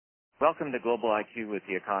Welcome to Global IQ with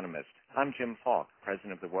The Economist. I'm Jim Falk,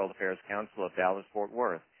 President of the World Affairs Council of Dallas-Fort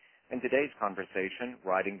Worth. And today's conversation,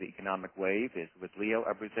 Riding the Economic Wave, is with Leo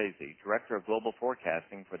Abruzzese, Director of Global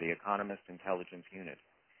Forecasting for The Economist Intelligence Unit.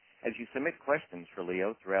 As you submit questions for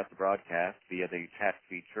Leo throughout the broadcast via the chat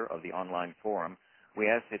feature of the online forum, we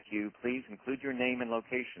ask that you please include your name and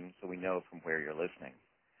location so we know from where you're listening.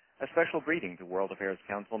 A special greeting to World Affairs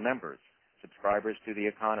Council members, subscribers to The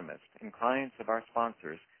Economist, and clients of our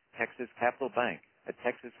sponsors, Texas Capital Bank, a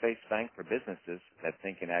Texas-based bank for businesses that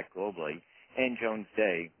think and act globally, and Jones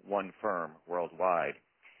Day, one firm worldwide.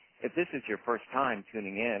 If this is your first time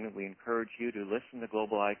tuning in, we encourage you to listen to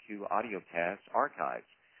Global IQ audiocast archives,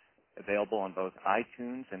 available on both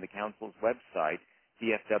iTunes and the Council's website,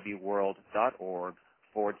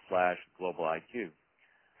 dfworld.org/Global IQ.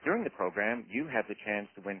 During the program, you have the chance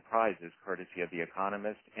to win prizes courtesy of The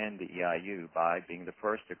Economist and the EIU by being the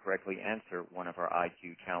first to correctly answer one of our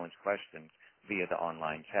IQ challenge questions via the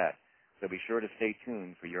online chat. So be sure to stay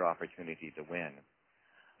tuned for your opportunity to win.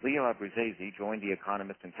 Leo Abruzzese joined The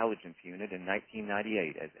Economist Intelligence Unit in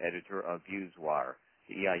 1998 as editor of ViewsWire,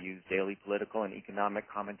 the EIU's daily political and economic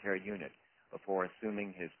commentary unit. Before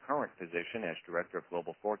assuming his current position as Director of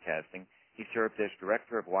Global Forecasting, he served as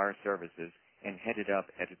Director of Wire Services and headed up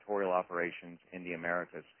editorial operations in the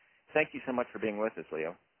Americas. Thank you so much for being with us,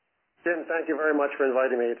 Leo. Jim, thank you very much for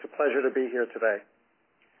inviting me. It's a pleasure to be here today.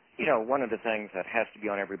 You know, one of the things that has to be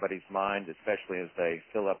on everybody's mind, especially as they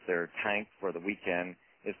fill up their tank for the weekend,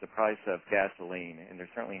 is the price of gasoline. And there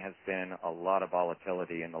certainly has been a lot of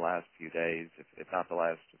volatility in the last few days, if not the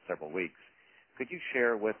last several weeks. Could you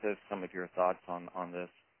share with us some of your thoughts on this?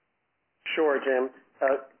 Sure, Jim.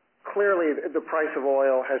 Clearly, the price of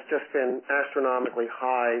oil has just been astronomically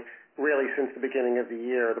high, really, since the beginning of the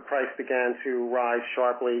year. The price began to rise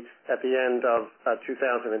sharply at the end of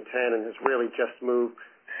 2010 and has really just moved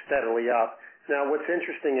steadily up. Now, what's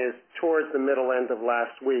interesting is towards the middle end of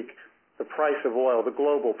last week, the price of oil, the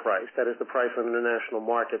global price, that is the price on international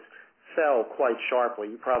markets, fell quite sharply.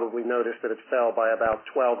 You probably noticed that it fell by about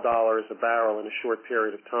 $12 a barrel in a short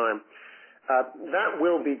period of time. That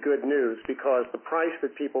will be good news because the price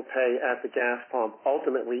that people pay at the gas pump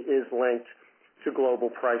ultimately is linked to global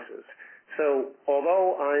prices. So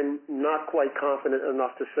although I'm not quite confident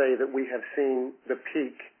enough to say that we have seen the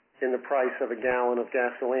peak in the price of a gallon of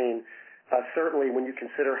gasoline, certainly when you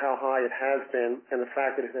consider how high it has been and the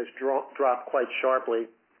fact that it has dropped quite sharply,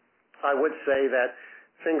 I would say that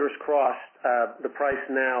fingers crossed, the price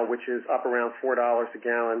now, which is up around $4 a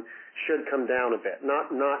gallon, should come down a bit.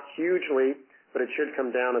 Not hugely, but it should come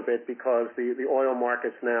down a bit because the oil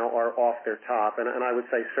markets now are off their top. And I would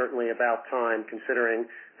say certainly about time, considering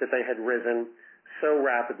that they had risen so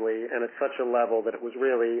rapidly and at such a level that it was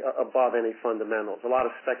really above any fundamentals. A lot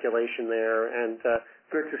of speculation there, and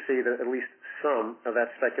good to see that at least some of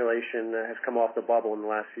that speculation has come off the bubble in the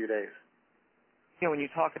last few days. You know, when you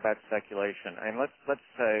talk about speculation, and let's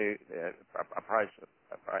say a price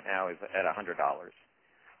right now is at $100.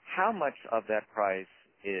 How much of that price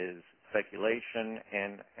is speculation,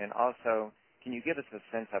 and also can you give us a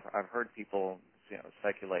sense? I've heard people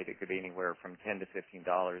speculate it could be anywhere from $10 to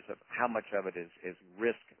 $15 of how much of it is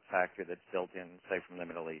risk factor that's built in, say, from the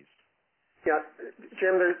Middle East. Yeah,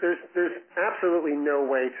 Jim, there's absolutely no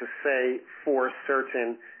way to say for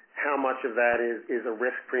certain how much of that is a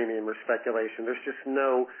risk premium or speculation. There's just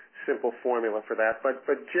no simple formula for that. But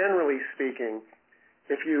generally speaking,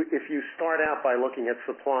 if you start out by looking at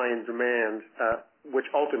supply and demand,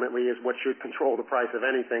 which ultimately is what should control the price of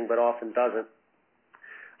anything, but often doesn't,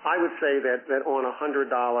 I would say that on a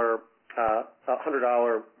 $100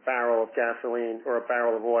 barrel of gasoline or a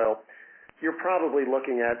barrel of oil, you're probably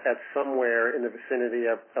looking at somewhere in the vicinity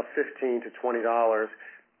of $15 to $20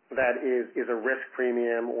 that is a risk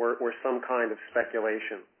premium or some kind of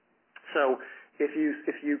speculation. So if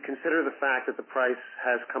you consider the fact that the price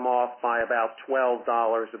has come off by about $12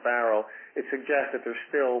 a barrel, it suggests that there's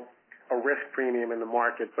still a risk premium in the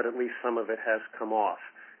market, but at least some of it has come off.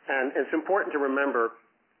 And it's important to remember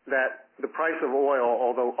that the price of oil,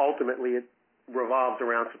 although ultimately it revolves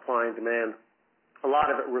around supply and demand, a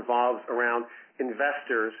lot of it revolves around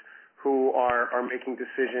investors who are making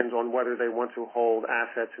decisions on whether they want to hold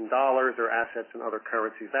assets in dollars or assets in other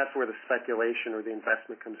currencies. That's where the speculation or the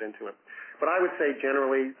investment comes into it. But I would say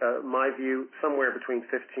generally, my view, somewhere between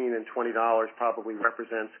 $15 and $20 probably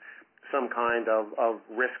represents some kind of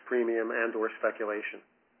risk premium and or speculation.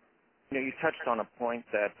 You touched on a point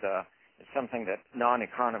that is something that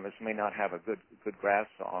non-economists may not have a good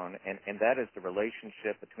grasp on, and that is the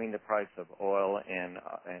relationship between the price of oil and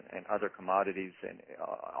other commodities and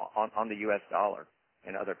on the U.S. dollar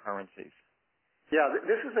and other currencies. Yeah,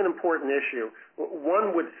 this is an important issue.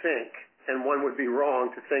 One would think, and one would be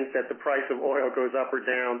wrong to think that the price of oil goes up or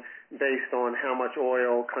down based on how much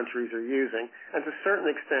oil countries are using. And to a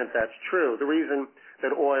certain extent, that's true. The reason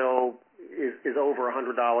that oil is over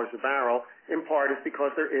 $100 a barrel, in part, is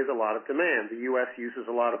because there is a lot of demand. The U.S. uses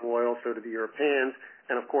a lot of oil, so do the Europeans,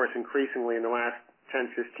 and of course, increasingly in the last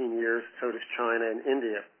 10, 15 years, so does China and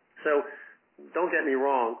India. So don't get me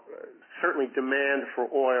wrong, certainly demand for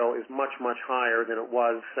oil is much, much higher than it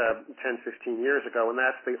was 10, 15 years ago, and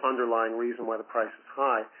that's the underlying reason why the price is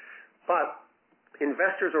high. But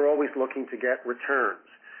investors are always looking to get returns,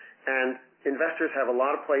 and investors have a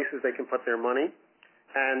lot of places they can put their money,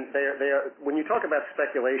 and when you talk about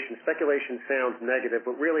speculation sounds negative,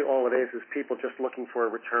 but really all it is people just looking for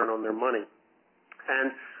a return on their money.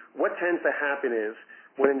 And what tends to happen is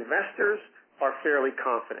when investors are fairly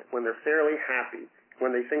confident, when they're fairly happy,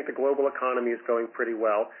 when they think the global economy is going pretty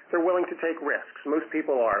well, they're willing to take risks. Most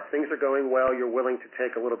people are. If things are going well, you're willing to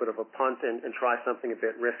take a little bit of a punt and try something a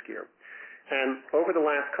bit riskier. And over the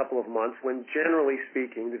last couple of months, when generally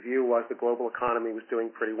speaking the view was the global economy was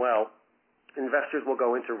doing pretty well, investors will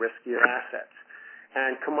go into riskier assets.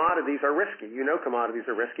 And commodities are risky. You know commodities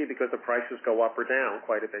are risky because the prices go up or down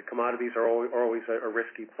quite a bit. Commodities are always a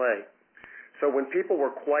risky play. So when people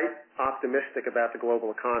were quite optimistic about the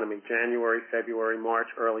global economy, January, February, March,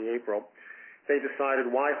 early April, they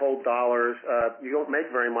decided, why hold dollars? You don't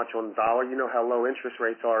make very much on the dollar. You know how low interest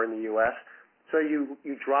rates are in the U.S. So you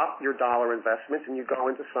drop your dollar investments and you go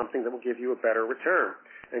into something that will give you a better return.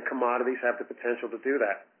 And commodities have the potential to do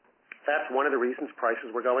that. That's one of the reasons prices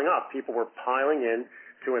were going up. People were piling in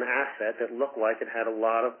to an asset that looked like it had a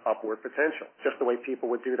lot of upward potential, just the way people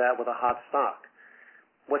would do that with a hot stock.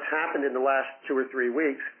 What's happened in the last 2 or 3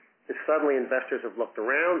 weeks is suddenly investors have looked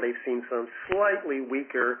around. They've seen some slightly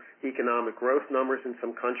weaker economic growth numbers in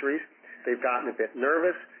some countries. They've gotten a bit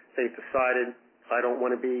nervous. They've decided, I don't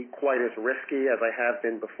want to be quite as risky as I have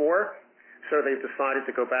been before. So they've decided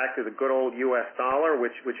to go back to the good old U.S. dollar,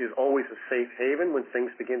 which is always a safe haven when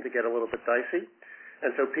things begin to get a little bit dicey.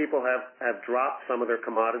 And so people have dropped some of their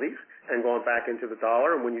commodities and gone back into the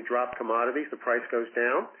dollar. And when you drop commodities, the price goes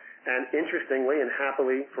down. And interestingly and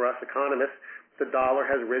happily for us economists, the dollar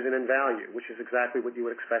has risen in value, which is exactly what you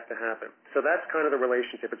would expect to happen. So that's kind of the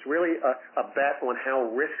relationship. It's really a bet on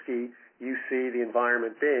how risky you see the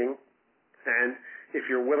environment being. And if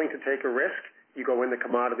you're willing to take a risk, you go into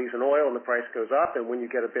commodities and oil and the price goes up. And when you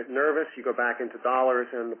get a bit nervous, you go back into dollars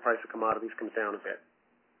and the price of commodities comes down a bit.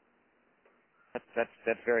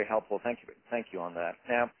 That's very helpful. Thank you on that.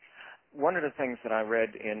 Now, one of the things that I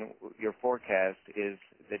read in your forecast is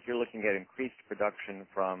that you're looking at increased production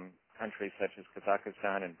from countries such as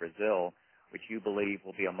Kazakhstan and Brazil, which you believe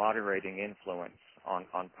will be a moderating influence on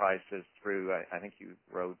prices through, I think you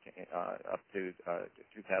wrote, up to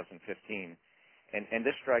 2015. And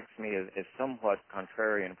this strikes me as somewhat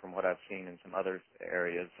contrarian from what I've seen in some other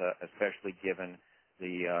areas, especially given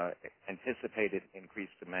the anticipated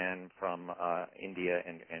increased demand from India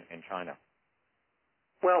and China.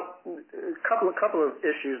 Well, a couple of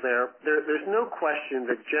issues there. There's no question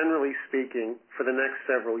that generally speaking, for the next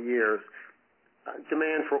several years,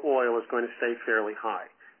 demand for oil is going to stay fairly high.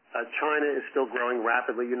 China is still growing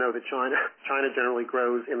rapidly. You know that China generally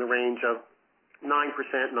grows in the range of 9%,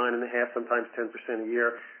 9.5%, sometimes 10% a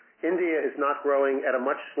year. India is not growing at a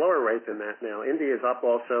much slower rate than that now. India is up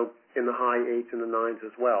also in the high 8s and the 9s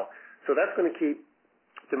as well. So that's going to keep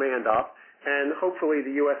demand up. And hopefully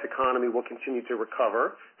the U.S. economy will continue to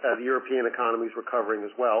recover. The European economy is recovering as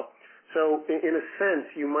well. So in a sense,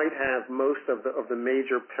 you might have most of the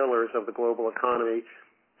major pillars of the global economy,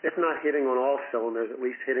 if not hitting on all cylinders, at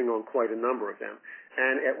least hitting on quite a number of them.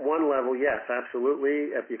 And at one level, yes,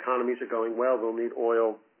 absolutely, if the economies are going well, they'll need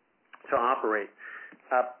oil to operate.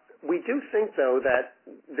 We do think, though, that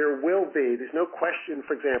there's no question,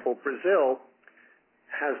 for example, Brazil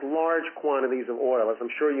has large quantities of oil, as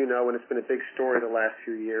I'm sure you know, and it's been a big story the last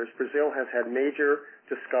few years. Brazil has had major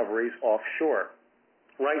discoveries offshore.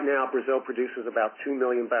 Right now, Brazil produces about 2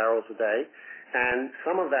 million barrels a day, and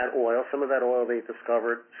some of that oil they've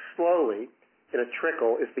discovered slowly, in a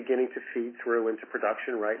trickle, is beginning to feed through into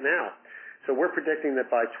production right now. So we're predicting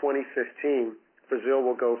that by 2015, Brazil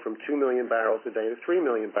will go from 2 million barrels a day to 3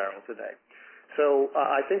 million barrels a day. So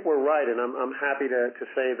I think we're right, and I'm happy to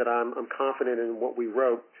say that I'm confident in what we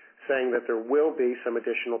wrote, saying that there will be some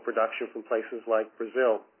additional production from places like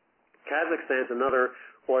Brazil. Kazakhstan's another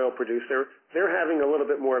oil producer. They're having a little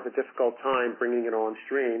bit more of a difficult time bringing it on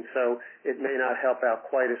stream, so it may not help out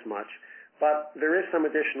quite as much. But there is some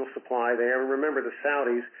additional supply there. And remember, the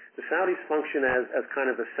Saudis function as kind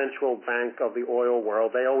of the central bank of the oil world.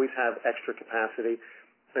 They always have extra capacity,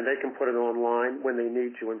 and they can put it online when they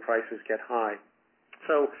need to when prices get high.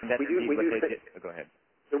 So go ahead.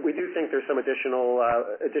 We do think there's some additional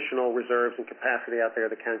reserves and capacity out there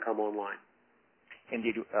that can come online.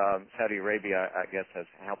 Indeed, Saudi Arabia, I guess, has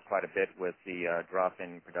helped quite a bit with the drop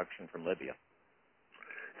in production from Libya.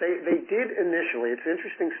 They did initially. It's an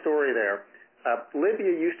interesting story there. Libya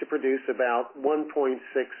used to produce about 1.6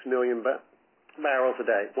 million barrels a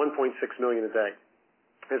day, 1.6 million a day.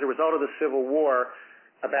 As a result of the civil war,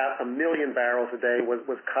 about 1 million barrels a day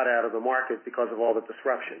was cut out of the market because of all the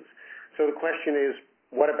disruptions. So the question is,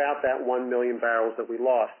 what about that 1 million barrels that we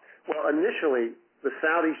lost? Well, initially, the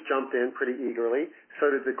Saudis jumped in pretty eagerly.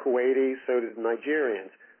 So did the Kuwaitis, so did the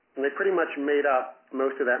Nigerians. And they pretty much made up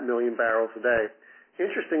most of that 1 million barrels a day.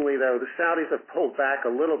 Interestingly, though, the Saudis have pulled back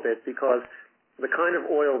a little bit because the kind of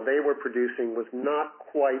oil they were producing was not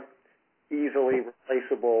quite easily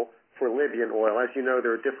replaceable for Libyan oil. As you know,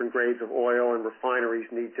 there are different grades of oil, and refineries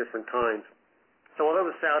need different kinds. So although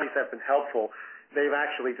the Saudis have been helpful, they've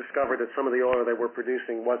actually discovered that some of the oil they were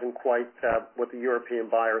producing wasn't quite what the European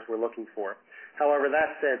buyers were looking for. However,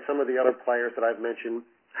 that said, some of the other players that I've mentioned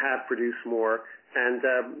have produced more, and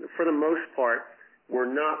for the most part, we're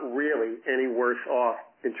not really any worse off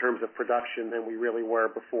in terms of production than we really were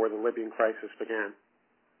before the Libyan crisis began.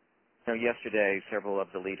 Now, yesterday, several of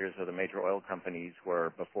the leaders of the major oil companies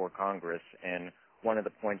were before Congress, and one of the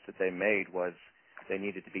points that they made was they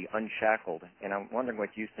needed to be unshackled. And I'm wondering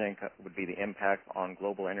what you think would be the impact on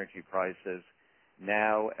global energy prices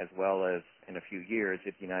now as well as in a few years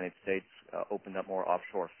if the United States opened up more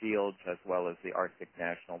offshore fields as well as the Arctic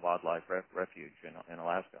National Wildlife Refuge in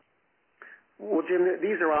Alaska. Well, Jim,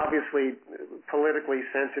 these are obviously politically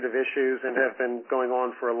sensitive issues and have been going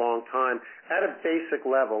on for a long time. At a basic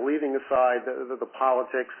level, leaving aside the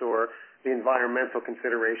politics or the environmental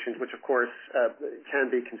considerations, which of course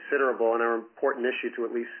can be considerable and are an important issue to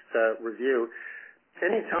at least review,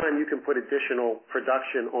 anytime you can put additional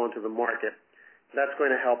production onto the market, that's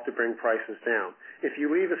going to help to bring prices down. If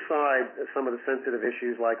you leave aside some of the sensitive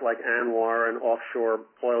issues like ANWR and offshore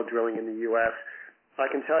oil drilling in the U.S., I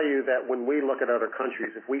can tell you that when we look at other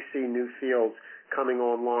countries, if we see new fields coming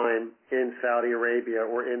online in Saudi Arabia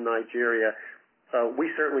or in Nigeria,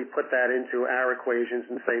 we certainly put that into our equations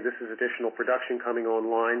and say this is additional production coming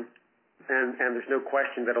online. And there's no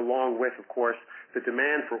question that along with, of course, the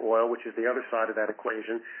demand for oil, which is the other side of that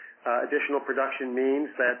equation, additional production means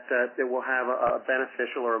that it will have a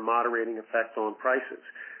beneficial or a moderating effect on prices.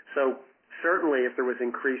 So certainly if there was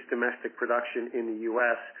increased domestic production in the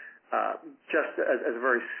U.S., just as a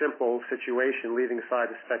very simple situation, leaving aside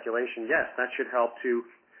the speculation, yes, that should help to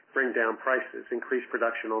bring down prices. Increased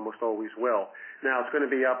production almost always will. Now, it's going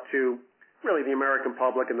to be up to really the American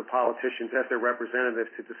public and the politicians as their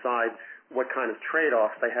representatives to decide what kind of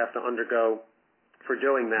trade-offs they have to undergo for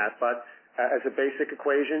doing that. But as a basic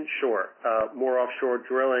equation, sure, more offshore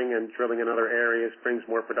drilling and drilling in other areas brings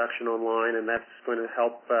more production online, and that's going to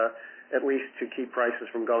help at least to keep prices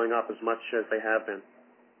from going up as much as they have been.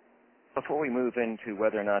 Before we move into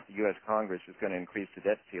whether or not the U.S. Congress is going to increase the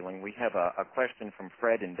debt ceiling, we have a question from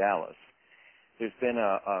Fred in Dallas. There's been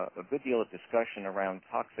a good deal of discussion around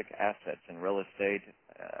toxic assets and real estate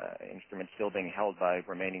instruments still being held by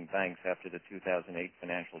remaining banks after the 2008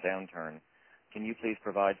 financial downturn. Can you please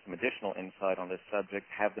provide some additional insight on this subject?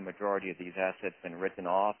 Have the majority of these assets been written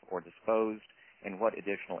off or disposed? And what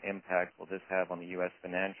additional impact will this have on the U.S.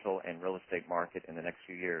 financial and real estate market in the next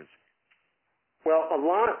few years? Well, a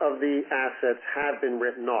lot of the assets have been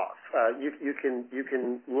written off. You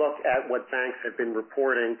can look at what banks have been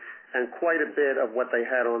reporting, and quite a bit of what they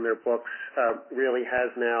had on their books really has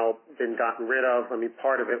now been gotten rid of. I mean,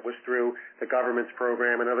 part of it was through the government's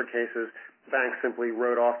program. In other cases, banks simply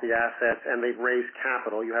wrote off the assets, and they've raised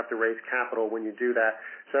capital. You have to raise capital when you do that.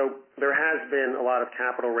 So there has been a lot of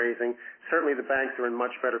capital raising. Certainly the banks are in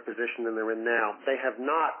much better position than they're in now. They have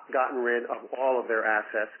not gotten rid of all of their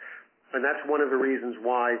assets. And that's one of the reasons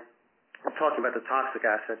why I'm talking about the toxic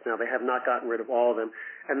assets now. They have not gotten rid of all of them.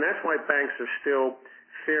 And that's why banks are still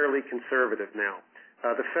fairly conservative now.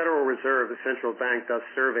 The Federal Reserve, the central bank, does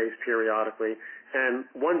surveys periodically. And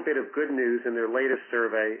one bit of good news in their latest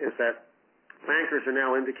survey is that bankers are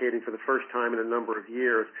now indicating for the first time in a number of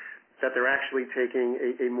years that they're actually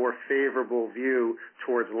taking a more favorable view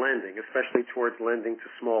towards lending, especially towards lending to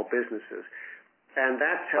small businesses. And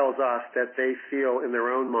that tells us that they feel in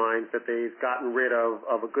their own minds that they've gotten rid of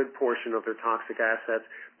a good portion of their toxic assets,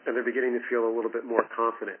 and they're beginning to feel a little bit more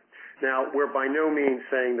confident. Now, we're by no means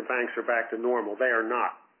saying the banks are back to normal. They are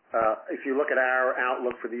not. If you look at our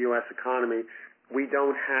outlook for the U.S. economy, we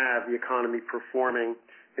don't have the economy performing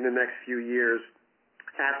in the next few years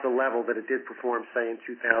at the level that it did perform, say, in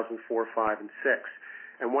 2004, 5, and 6.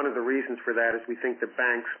 And one of the reasons for that is we think the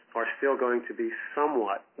banks are still going to be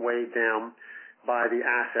somewhat weighed down by the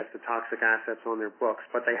assets, the toxic assets on their books.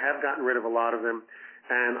 But they have gotten rid of a lot of them,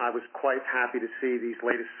 and I was quite happy to see these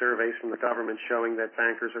latest surveys from the government showing that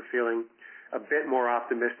bankers are feeling a bit more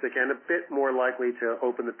optimistic and a bit more likely to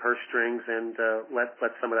open the purse strings and let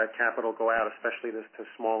some of that capital go out, especially to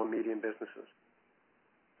small and medium businesses.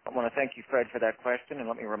 I want to thank you, Fred, for that question, and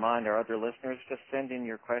let me remind our other listeners, just send in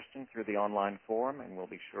your question through the online forum, and we'll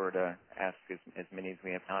be sure to ask as many as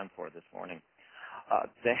we have time for this morning.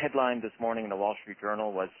 The headline this morning in the Wall Street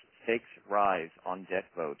Journal was "Stakes Rise on Debt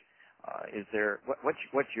Vote."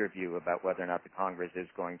 What's your view about whether or not the Congress is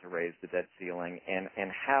going to raise the debt ceiling, and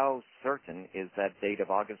how certain is that date of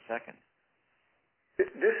August 2nd?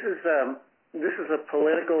 This is a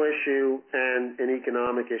political issue and an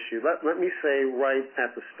economic issue. Let me say right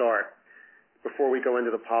at the start, before we go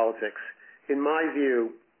into the politics, in my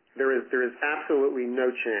view, there is absolutely no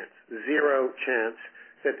chance, zero chance,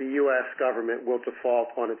 that the U.S. government will default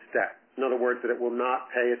on its debt. In other words, that it will not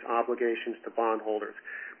pay its obligations to bondholders.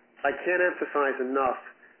 I can't emphasize enough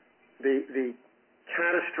the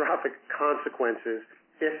catastrophic consequences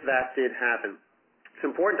if that did happen. It's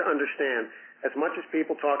important to understand, as much as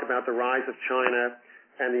people talk about the rise of China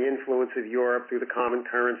and the influence of Europe through the common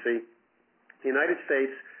currency, the United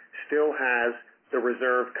States still has the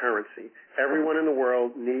reserve currency. Everyone in the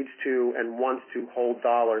world needs to and wants to hold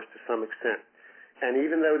dollars to some extent. And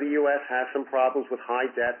even though the U.S. has some problems with high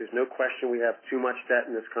debt, there's no question we have too much debt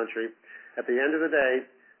in this country, at the end of the day,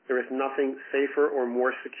 there is nothing safer or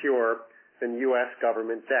more secure than U.S.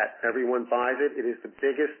 government debt. Everyone buys it. It is the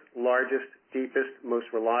biggest, largest, deepest, most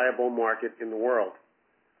reliable market in the world.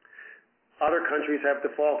 Other countries have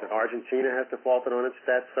defaulted. Argentina has defaulted on its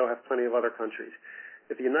debt, so have plenty of other countries.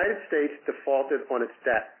 If the United States defaulted on its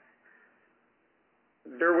debt,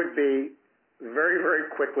 there would be very, very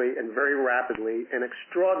quickly and very rapidly an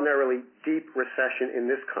extraordinarily deep recession in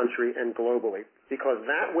this country and globally, because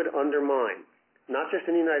that would undermine, not just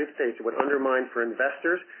in the United States, it would undermine for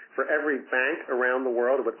investors, for every bank around the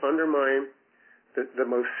world, it would undermine the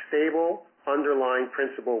most stable underlying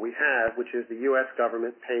principle we have, which is the U.S.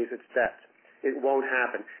 government pays its debt. It won't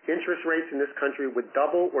happen. Interest rates in this country would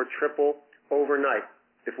double or triple overnight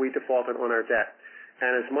if we defaulted on our debt.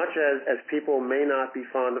 And as much as people may not be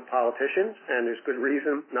fond of politicians, and there's good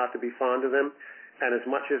reason not to be fond of them, and as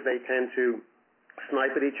much as they tend to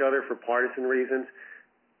snipe at each other for partisan reasons,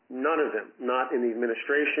 none of them, not in the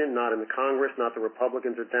administration, not in the Congress, not the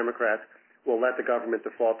Republicans or Democrats, will let the government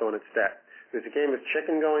default on its debt. There's a game of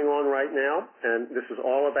chicken going on right now, and this is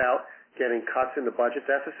all about getting cuts in the budget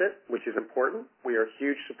deficit, which is important. We are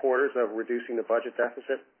huge supporters of reducing the budget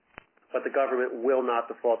deficit, but the government will not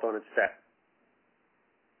default on its debt.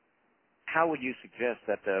 How would you suggest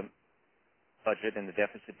that the budget and the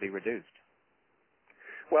deficit be reduced?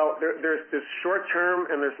 Well, there's short-term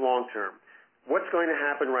and there's long-term. What's going to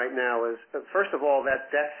happen right now is, first of all,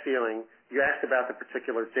 that debt ceiling, you asked about the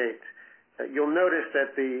particular date. You'll notice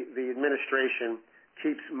that the administration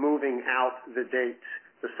keeps moving out the dates,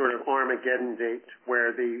 the sort of Armageddon date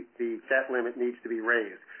where the debt limit needs to be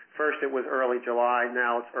raised. First it was early July,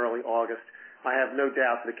 now it's early August. I have no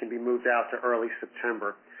doubt that it can be moved out to early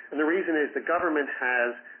September. And the reason is the government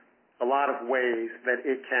has a lot of ways that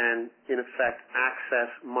it can, in effect,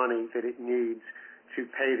 access money that it needs to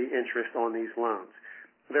pay the interest on these loans.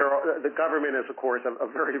 The government is, of course, a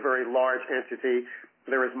very, very large entity.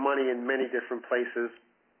 There is money in many different places,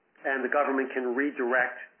 and the government can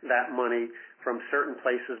redirect that money from certain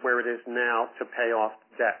places where it is now to pay off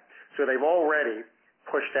debt. So they've already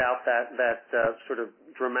pushed out that sort of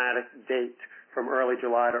dramatic date from early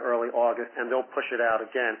July to early August, and they'll push it out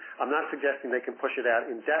again. I'm not suggesting they can push it out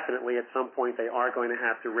indefinitely. At some point, they are going to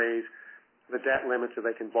have to raise the debt limit so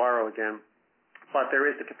they can borrow again, but there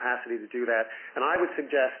is the capacity to do that. And I would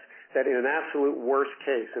suggest that in an absolute worst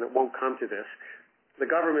case, and it won't come to this, the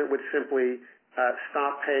government would simply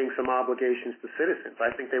stop paying some obligations to citizens.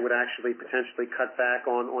 I think they would actually potentially cut back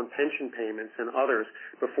on pension payments and others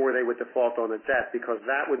before they would default on the debt, because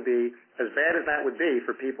that would be, as bad as that would be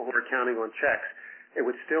for people who are counting on checks, it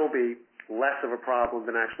would still be less of a problem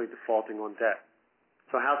than actually defaulting on debt.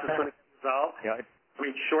 So how's this going to get resolved? Yeah, I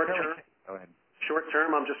mean, short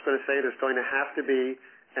term, I'm just going to say there's going to have to be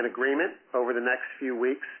an agreement over the next few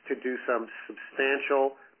weeks to do some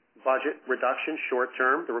substantial budget reduction short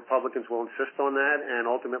term. The Republicans will insist on that, and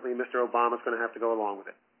ultimately Mr. Obama is going to have to go along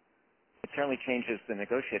with it. It certainly changes the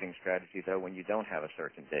negotiating strategy, though, when you don't have a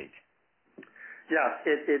certain date. Yeah,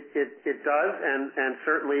 it does, and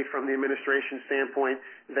certainly from the administration standpoint,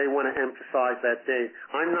 they want to emphasize that date.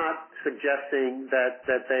 I'm not suggesting that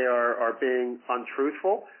they are being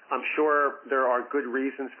untruthful. I'm sure there are good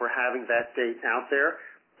reasons for having that date out there.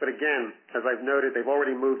 But again, as I've noted, they've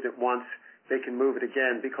already moved it once. They can move it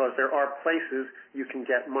again because there are places you can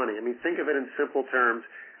get money. I mean, think of it in simple terms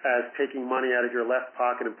as taking money out of your left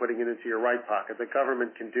pocket and putting it into your right pocket. The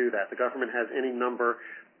government can do that. The government has any number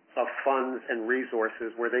of funds and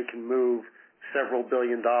resources where they can move several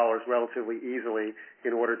 $billion relatively easily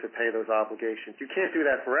in order to pay those obligations. You can't do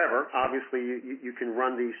that forever. Obviously, you can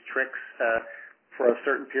run these tricks for a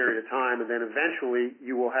certain period of time, and then eventually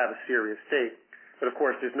you will have a serious date. But, of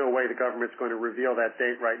course, there's no way the government's going to reveal that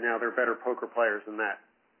date right now. They're better poker players than that.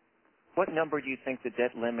 What number do you think the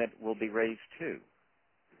debt limit will be raised to?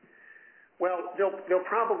 Well, they'll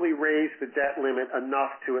probably raise the debt limit enough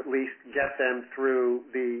to at least get them through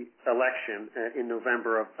the election in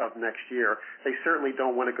November of next year. They certainly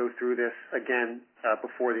don't want to go through this again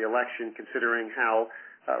before the election, considering how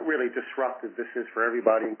really disruptive this is for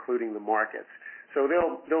everybody, including the markets. So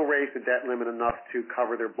they'll raise the debt limit enough to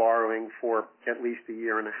cover their borrowing for at least a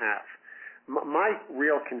year and a half. My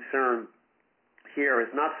real concern here is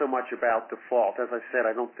not so much about default. As I said,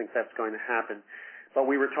 I don't think that's going to happen. But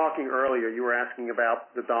we were talking earlier, you were asking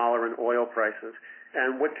about the dollar and oil prices.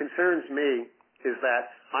 And what concerns me is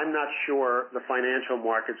that I'm not sure the financial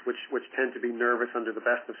markets, which tend to be nervous under the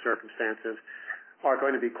best of circumstances, are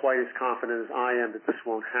going to be quite as confident as I am that this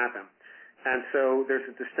won't happen. And so there's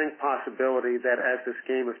a distinct possibility that as this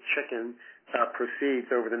game of chicken proceeds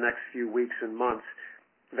over the next few weeks and months,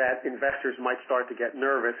 that investors might start to get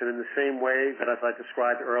nervous. And in the same way that, as I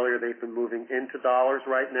described earlier, they've been moving into dollars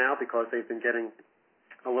right now because they've been getting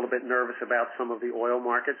a little bit nervous about some of the oil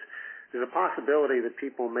markets, there's a possibility that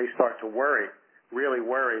people may start to really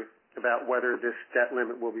worry about whether this debt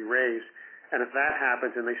limit will be raised. And if that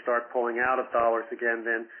happens and they start pulling out of dollars again,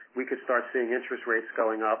 then we could start seeing interest rates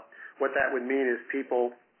going up. What that would mean is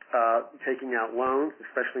people taking out loans,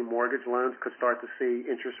 especially mortgage loans, could start to see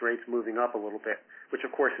interest rates moving up a little bit, which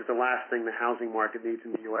of course is the last thing the housing market needs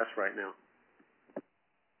in the U.S. right now.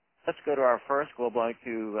 Let's go to our first Global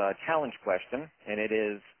IQ challenge question, and it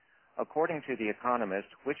is, according to The Economist,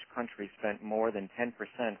 which country spent more than 10%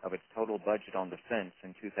 of its total budget on defense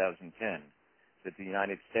in 2010? Is it the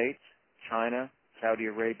United States, China, Saudi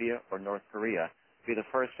Arabia, or North Korea? Be the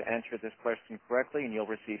first to answer this question correctly, and you'll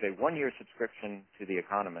receive a one-year subscription to The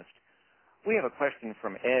Economist. We have a question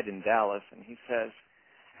from Ed in Dallas, and he says,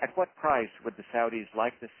 at what price would the Saudis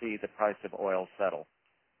like to see the price of oil settle?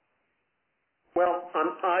 Well,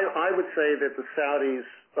 I would say that the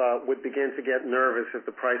Saudis would begin to get nervous if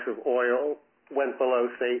the price of oil went below,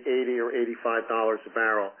 say, $80 or $85 a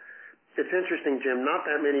barrel. It's interesting, Jim, not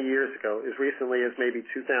that many years ago, as recently as maybe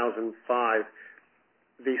 2005,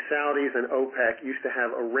 the Saudis and OPEC used to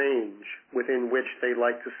have a range within which they'd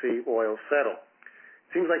like to see oil settle.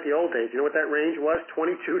 Seems like the old days. You know what that range was?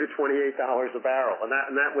 $22 to $28 a barrel, and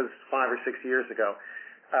that was 5 or 6 years ago.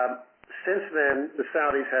 Since then, the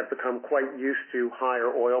Saudis have become quite used to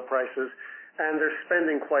higher oil prices, and they're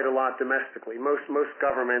spending quite a lot domestically. Most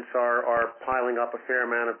governments are piling up a fair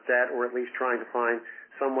amount of debt, or at least trying to find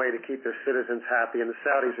some way to keep their citizens happy, and the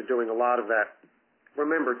Saudis are doing a lot of that.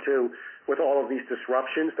 Remember, too, with all of these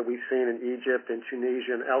disruptions that we've seen in Egypt and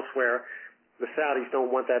Tunisia and elsewhere, the Saudis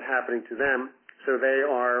don't want that happening to them, so they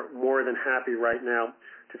are more than happy right now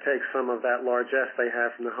to take some of that largesse they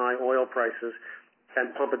have from the high oil prices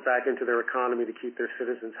and pump it back into their economy to keep their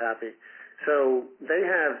citizens happy. So they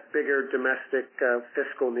have bigger domestic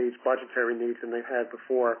fiscal needs, budgetary needs than they've had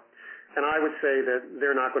before. And I would say that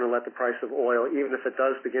they're not going to let the price of oil, even if it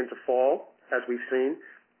does begin to fall, as we've seen,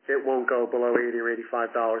 it won't go below $80 or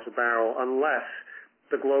 $85 a barrel unless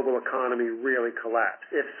the global economy really collapsed.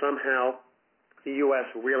 If somehow the U.S.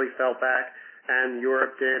 really fell back and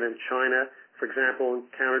Europe did and China, for example,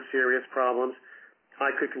 encountered serious problems, I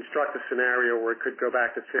could construct a scenario where it could go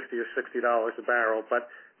back to $50 or $60 a barrel, but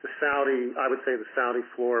I would say the Saudi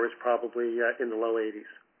floor is probably in the low 80s.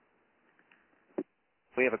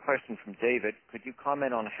 We have a question from David. Could you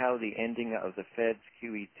comment on how the ending of the Fed's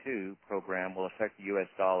QE2 program will affect the U.S.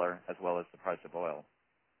 dollar as well as the price of oil?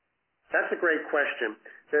 That's a great question.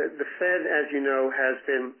 The Fed, as you know, has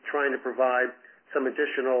been trying to provide some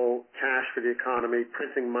additional cash for the economy,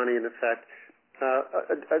 printing money in effect.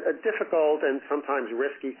 A difficult and sometimes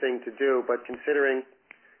risky thing to do, but considering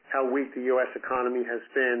how weak the U.S. economy has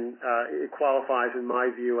been, it qualifies, in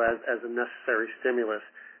my view, as a necessary stimulus.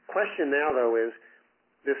 Question now, though, is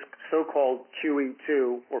this so-called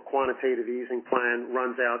QE2, or quantitative easing plan,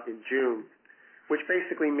 runs out in June, which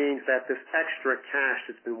basically means that this extra cash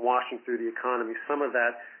that's been washing through the economy, some of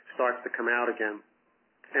that starts to come out again.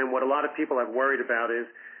 And what a lot of people have worried about is,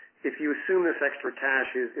 if you assume this extra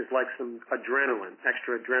cash is like some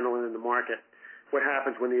extra adrenaline in the market, what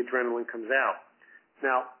happens when the adrenaline comes out?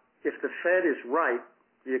 Now, if the Fed is right,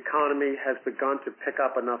 the economy has begun to pick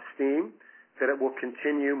up enough steam that it will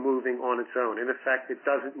continue moving on its own. In effect, it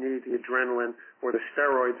doesn't need the adrenaline or the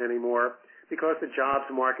steroids anymore because the jobs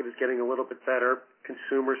market is getting a little bit better,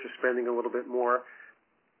 consumers are spending a little bit more.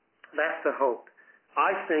 That's the hope.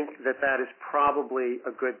 I think that is probably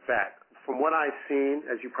a good bet. From what I've seen,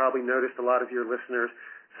 as you probably noticed, a lot of your listeners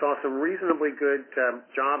saw some reasonably good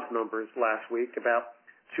jobs numbers last week, about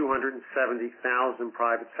 270,000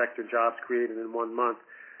 private sector jobs created in 1 month.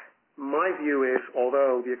 My view is,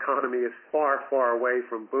 although the economy is far, far away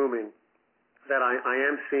from booming, that I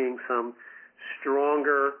am seeing some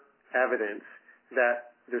stronger evidence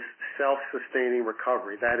that this self-sustaining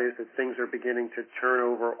recovery, that is, that things are beginning to turn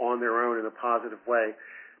over on their own in a positive way,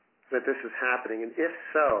 that this is happening. And if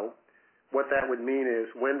so, what that would mean is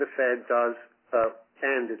when the Fed does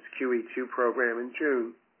end its QE2 program in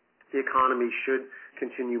June, the economy should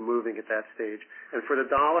continue moving at that stage. And for the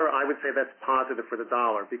dollar, I would say that's positive for the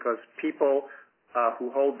dollar because people who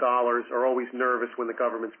hold dollars are always nervous when the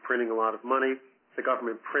government's printing a lot of money. The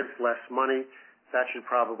government prints less money. That should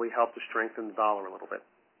probably help to strengthen the dollar a little bit.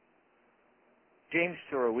 James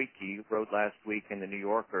Surowiecki wrote last week in the New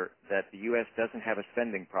Yorker that the U.S. doesn't have a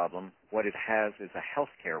spending problem. What it has is a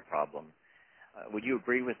health care problem. Would you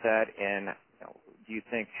agree with that? And do you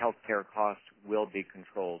think health care costs will be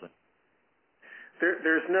controlled?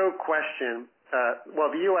 There's no question.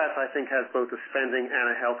 The U.S., I think, has both a spending and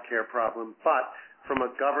a health care problem. But from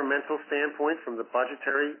a governmental standpoint, from the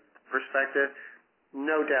budgetary perspective,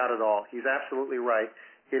 no doubt at all. He's absolutely right.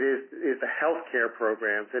 It is the health care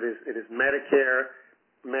programs. It is Medicare,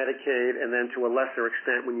 Medicaid, and then to a lesser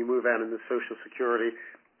extent when you move out into Social Security,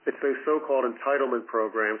 it's those so-called entitlement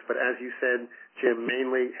programs. But as you said, Jim,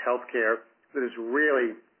 mainly health care that is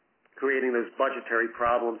really creating those budgetary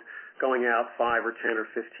problems going out 5 or 10 or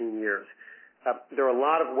 15 years. There are a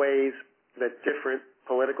lot of ways that different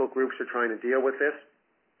political groups are trying to deal with this.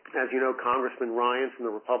 As you know, Congressman Ryan from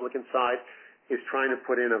the Republican side is trying to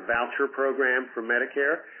put in a voucher program for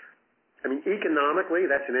Medicare. I mean, economically,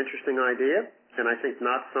 that's an interesting idea, and I think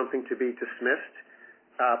not something to be dismissed.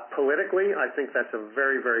 Politically, I think that's a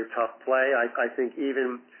very, very tough play. I think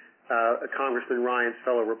even Congressman Ryan's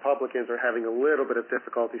fellow Republicans are having a little bit of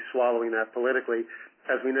difficulty swallowing that politically.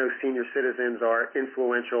 As we know, senior citizens are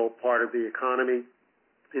influential part of the economy,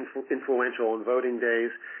 influential in voting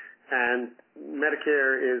days, and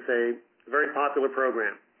Medicare is a very popular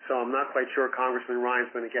program. So I'm not quite sure Congressman Ryan's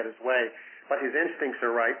going to get his way, but his instincts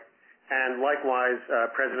are right. And likewise,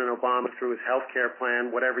 President Obama, through his health care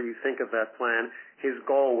plan, whatever you think of that plan, his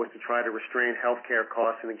goal was to try to restrain health care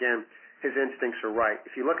costs. And again, his instincts are right.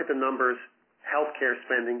 If you look at the numbers, health care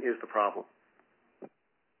spending is the problem.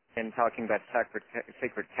 And talking about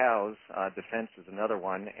sacred cows, defense is another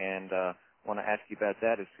one, and I want to ask you about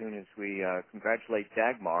that as soon as we congratulate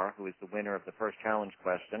Dagmar, who is the winner of the first challenge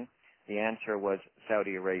question. The answer was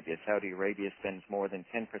Saudi Arabia. Saudi Arabia spends more than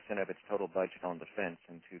 10% of its total budget on defense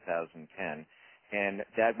in 2010. And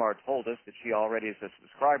Dagmar told us that she already is a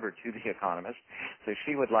subscriber to The Economist, so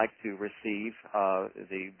she would like to receive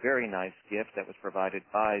the very nice gift that was provided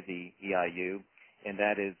by the EIU, and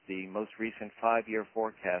that is the most recent 5-year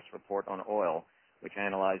forecast report on oil, which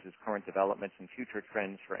analyzes current developments and future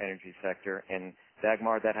trends for energy sector. And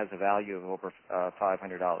Dagmar, that has a value of over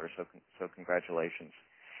 $500, so congratulations.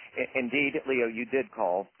 Indeed, Leo, you did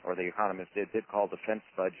call, or The Economist did call defense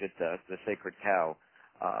budget the sacred cow.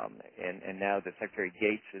 And now that Secretary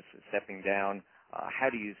Gates is stepping down, how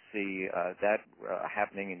do you see that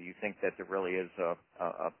happening? And do you think that there really is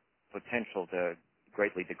a potential to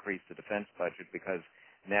greatly decrease the defense budget because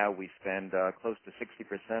now we spend close to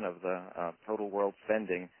 60% of the total world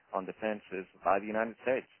spending on defenses by the United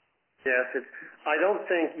States? Yes, I don't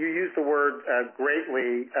think you used the word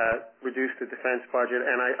greatly reduce the defense budget,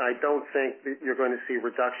 and I don't think that you're going to see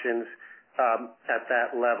reductions at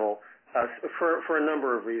that level for a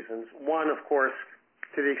number of reasons. One, of course,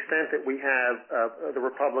 to the extent that we have the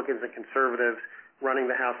Republicans and conservatives running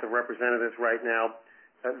the House of Representatives right now,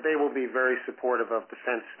 they will be very supportive of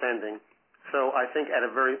defense spending. So I think at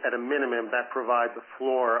a minimum that provides a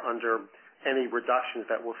floor under any reductions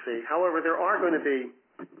that we'll see. However, there are going to be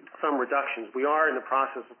some reductions. We are in the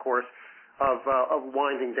process, of course, of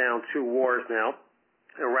winding down 2 wars now,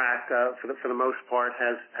 Iraq, for the most part,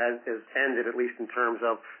 has ended, at least in terms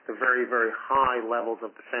of the very, very high levels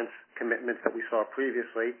of defense commitments that we saw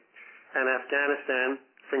previously. And Afghanistan,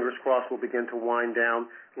 fingers crossed, will begin to wind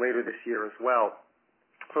down later this year as well.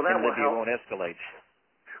 So that and will Libya help. won't escalate.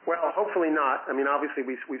 Well, hopefully not. I mean, obviously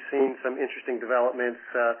we've seen some interesting developments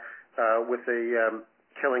with the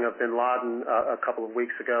killing of bin Laden a couple of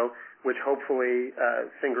weeks ago, which hopefully,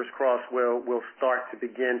 fingers crossed, will start to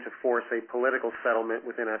begin to force a political settlement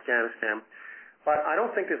within Afghanistan. But I don't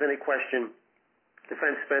think there's any question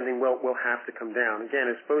defense spending will have to come down. Again,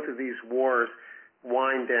 as both of these wars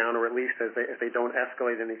wind down, or at least as they don't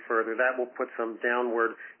escalate any further, that will put some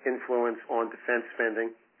downward influence on defense spending.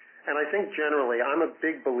 And I think generally, I'm a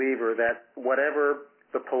big believer that whatever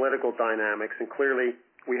the political dynamics, and clearly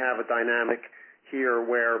we have a dynamic here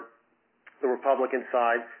where the Republican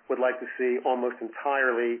side would like to see almost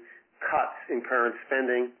entirely cuts in current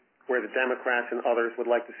spending, where the Democrats and others would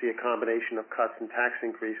like to see a combination of cuts and tax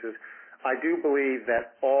increases. I do believe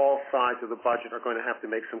that all sides of the budget are going to have to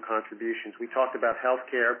make some contributions. We talked about health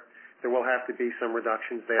care. There will have to be some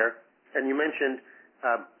reductions there. And you mentioned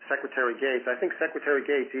Secretary Gates. I think Secretary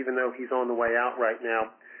Gates, even though he's on the way out right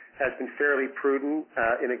now, has been fairly prudent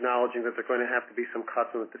in acknowledging that there are going to have to be some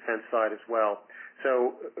cuts on the defense side as well.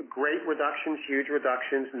 So great reductions, huge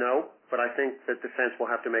reductions, no, but I think that defense will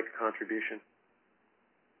have to make a contribution.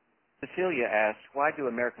 Cecilia asks, why do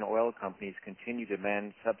American oil companies continue to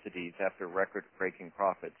demand subsidies after record-breaking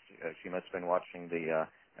profits? She must have been watching the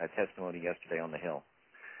testimony yesterday on the Hill.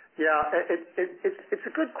 Yeah, it's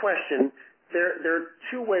a good question. There are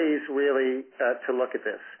two ways, really, to look at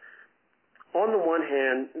this. On the one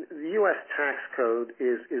hand, the U.S. tax code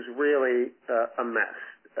is really a mess.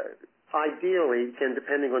 Ideally, and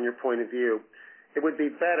depending on your point of view, it would be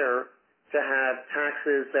better to have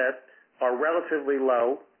taxes that are relatively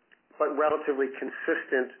low, but relatively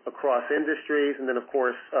consistent across industries, and then, of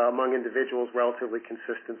course, among individuals, relatively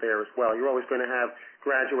consistent there as well. You're always going to have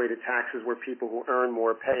graduated taxes where people who earn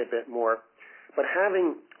more pay a bit more. But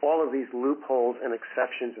having all of these loopholes and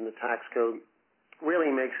exceptions in the tax code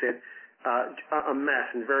really makes it a mess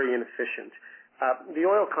and very inefficient. The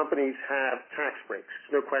oil companies have tax breaks,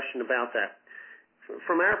 no question about that.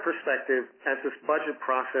 From our perspective, as this budget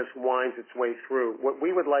process winds its way through, what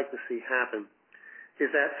we would like to see happen is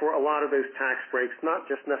that for a lot of those tax breaks, not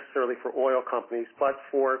just necessarily for oil companies, but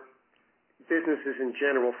for businesses in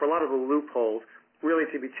general, for a lot of the loopholes, really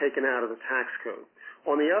to be taken out of the tax code.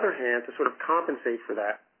 On the other hand, to sort of compensate for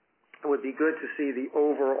that, it would be good to see the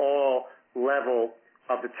overall level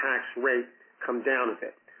of the tax rate come down a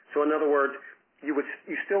bit. So in other words, you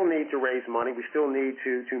still need to raise money. We still need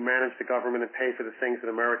to manage the government and pay for the things that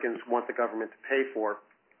Americans want the government to pay for.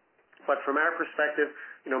 But from our perspective,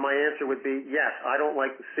 my answer would be yes, I don't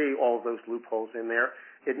like to see all of those loopholes in there.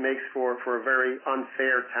 It makes for a very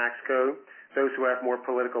unfair tax code. Those who have more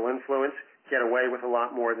political influence get away with a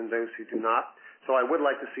lot more than those who do not. So I would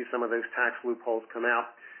like to see some of those tax loopholes come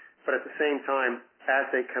out. But at the same time, as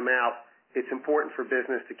they come out, it's important for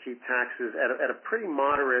business to keep taxes at a pretty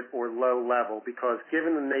moderate or low level, because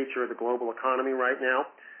given the nature of the global economy right now,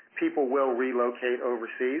 people will relocate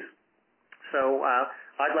overseas. So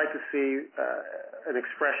I'd like to see an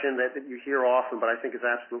expression that you hear often, but I think is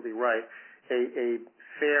absolutely right, a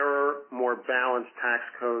fairer, more balanced tax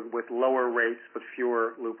code with lower rates but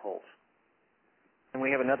fewer loopholes. And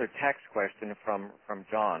we have another tax question from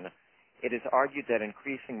John. It is argued that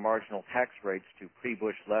increasing marginal tax rates to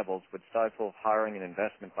pre-Bush levels would stifle hiring and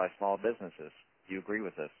investment by small businesses. Do you agree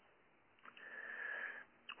with this?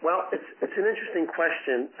 Well, it's an interesting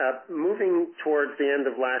question. Moving towards the end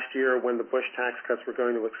of last year, when the Bush tax cuts were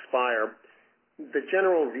going to expire, the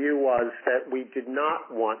general view was that we did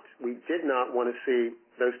not want to see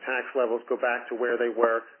those tax levels go back to where they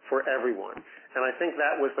were for everyone. And I think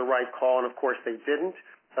that was the right call, and of course they didn't.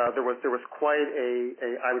 There was quite a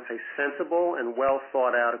I would say sensible and well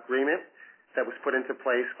thought out agreement that was put into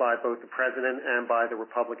place by both the president and by the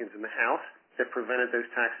Republicans in the House that prevented those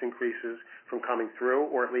tax increases from coming through,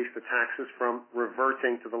 or at least the taxes from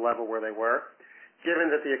reverting to the level where they were. Given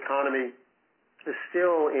that the economy is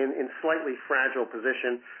still in slightly fragile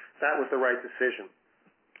position, that was the right decision.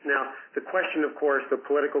 Now, the question, of course, the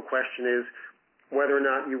political question is whether or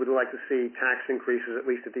not you would like to see tax increases, at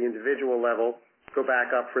least at the individual level, go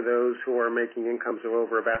back up for those who are making incomes of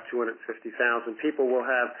over about $250,000. People will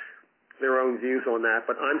have their own views on that,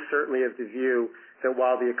 but I'm certainly of the view that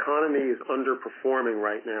while the economy is underperforming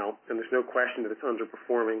right now, and there's no question that it's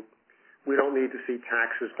underperforming, we don't need to see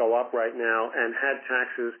taxes go up right now, and had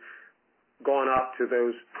taxes gone up to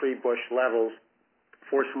those pre-Bush levels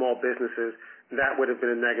for small businesses, that would have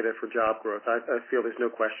been a negative for job growth. I feel there's no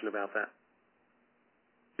question about that.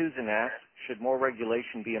 Susan asks, should more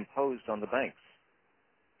regulation be imposed on the banks?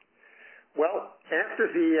 Well, after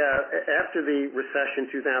the recession,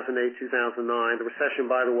 2008-2009, the recession,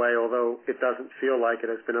 by the way, although it doesn't feel like it,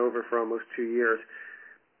 has been over for almost 2 years,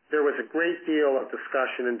 there was a great deal of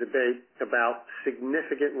discussion and debate about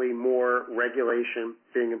significantly more regulation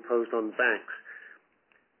being imposed on the banks.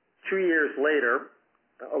 2 years later,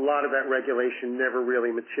 a lot of that regulation never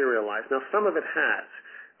really materialized. Now, some of it has.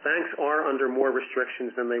 Banks are under more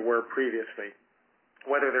restrictions than they were previously,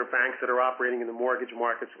 whether they're banks that are operating in the mortgage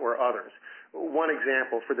markets or others. One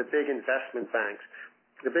example, for the big investment banks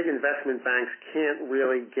can't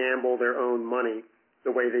really gamble their own money the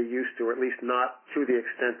way they used to, or at least not to the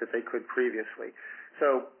extent that they could previously.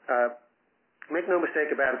 So make no mistake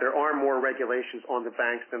about it, there are more regulations on the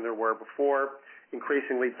banks than there were before.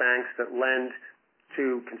 Increasingly, banks that lend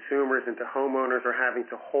to consumers and to homeowners are having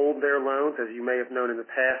to hold their loans. As you may have known in the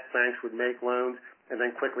past, banks would make loans and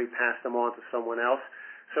then quickly pass them on to someone else.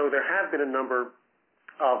 So there have been a number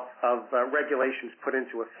of regulations put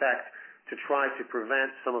into effect to try to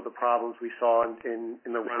prevent some of the problems we saw in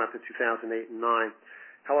the run-up to 2008 and 2009.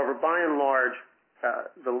 However, by and large,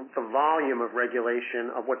 the volume of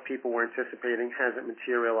regulation of what people were anticipating hasn't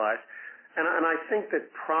materialized. And I think that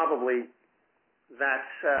probably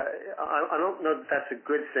that's I don't know that that's a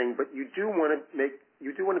good thing, but you do want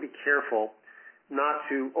to be careful not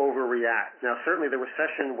to overreact. Now, certainly the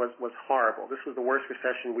recession was horrible. This was the worst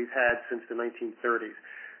recession we've had since the 1930s.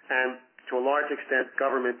 And to a large extent,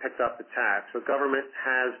 government picked up the tab. So government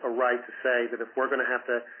has a right to say that if we're going to have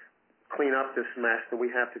to clean up this mess, then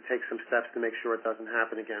we have to take some steps to make sure it doesn't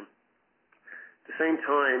happen again. At the same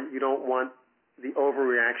time, you don't want the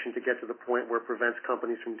overreaction to get to the point where it prevents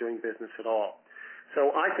companies from doing business at all.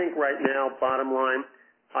 So I think right now, bottom line,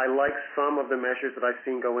 I like some of the measures that I've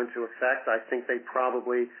seen go into effect. I think they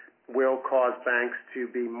probably will cause banks to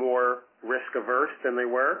be more risk-averse than they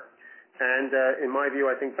were. And in my view,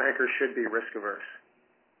 I think bankers should be risk-averse.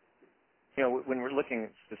 You know, when we're looking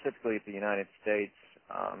specifically at the United States,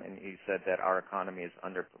 and you said that our economy is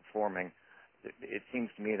underperforming, it seems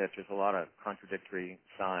to me that there's a lot of contradictory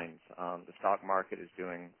signs. The stock market is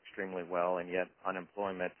doing extremely well, and yet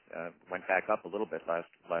unemployment went back up a little bit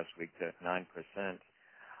last week to 9%.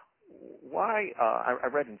 Why? I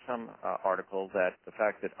read in some article that the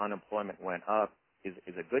fact that unemployment went up is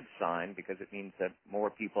a good sign because it means that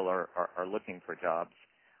more people are looking for jobs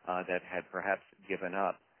that had perhaps given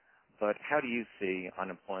up. But how do you see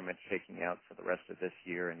unemployment shaking out for the rest of this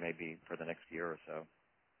year and maybe for the next year or so?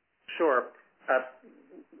 Sure.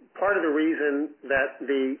 Part of the reason that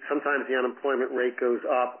sometimes the unemployment rate goes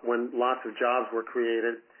up when lots of jobs were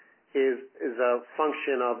created is a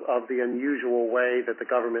function of the unusual way that the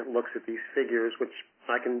government looks at these figures, which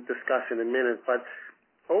I can discuss in a minute. But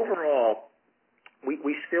overall,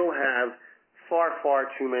 we still have far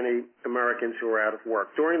too many Americans who are out of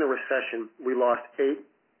work. During the recession, we lost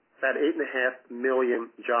about 8.5 million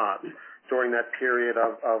jobs during that period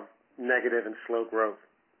of negative and slow growth.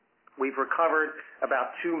 We've recovered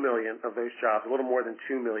about 2 million of those jobs, a little more than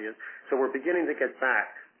 2 million. So we're beginning to get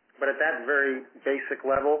back. But at that very basic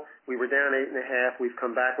level, we were down 8.5. We've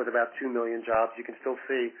come back with about 2 million jobs. You can still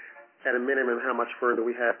see at a minimum how much further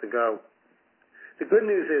we have to go. The good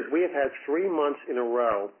news is we have had 3 months in a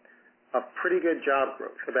row of pretty good job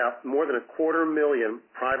growth, about more than 250,000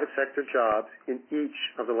 private sector jobs in each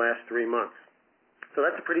of the last 3 months. So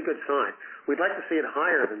that's a pretty good sign. We'd like to see it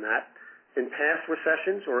higher than that. In past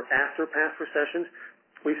recessions or after past recessions,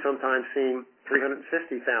 we've sometimes seen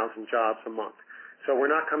 350,000 jobs a month. So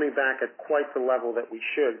we're not coming back at quite the level that we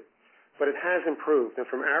should, but it has improved. And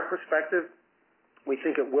from our perspective, we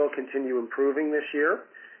think it will continue improving this year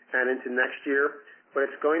and into next year, but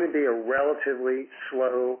it's going to be a relatively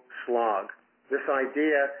slow slog. This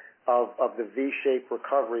idea of the V-shaped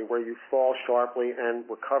recovery where you fall sharply and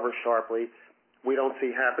recover sharply, we don't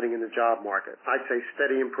see happening in the job market. I'd say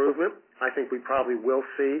steady improvement. I think we probably will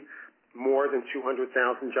see more than 200,000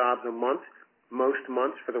 jobs a month, most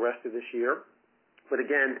months for the rest of this year. But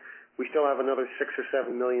again, we still have another 6 or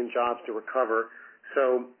 7 million jobs to recover,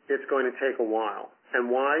 so it's going to take a while. And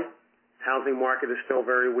why? Housing market is still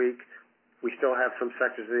very weak. We still have some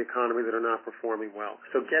sectors of the economy that are not performing well.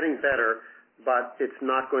 So getting better, but it's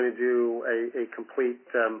not going to do a complete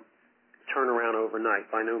turnaround overnight,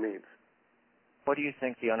 by no means. What do you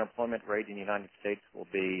think the unemployment rate in the United States will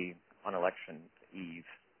be on election eve?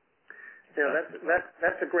 Yeah,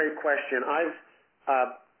 that's a great question.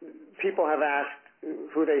 People have asked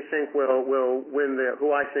who they think will win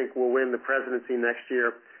who I think will win the presidency next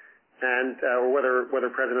year, and or whether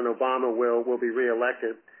President Obama will be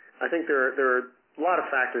reelected. I think there are a lot of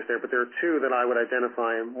factors there, but there are two that I would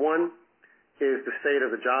identify. And one is the state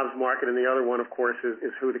of the jobs market, and the other one, of course,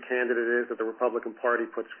 is who the candidate is that the Republican Party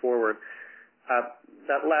puts forward.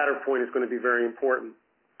 That latter point is going to be very important.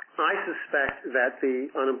 I suspect that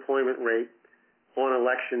the unemployment rate on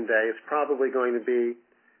Election Day is probably going to be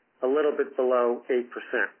a little bit below 8%.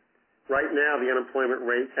 Right now, the unemployment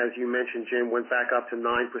rate, as you mentioned, Jim, went back up to 9%,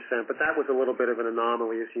 but that was a little bit of an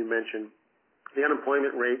anomaly, as you mentioned. The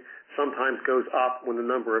unemployment rate sometimes goes up when the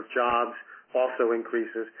number of jobs also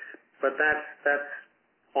increases, but that's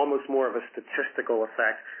almost more of a statistical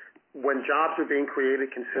effect. When jobs are being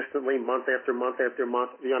created consistently month after month after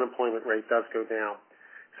month, the unemployment rate does go down.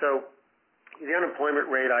 So the unemployment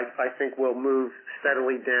rate, I think, will move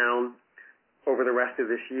steadily down over the rest of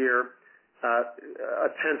this year, a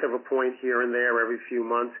tenth of a point here and there every few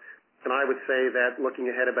months. And I would say that looking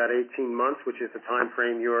ahead about 18 months, which is the time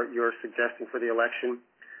frame you're suggesting for the election,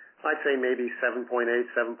 I'd say maybe 7.8,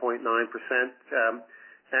 7.9%.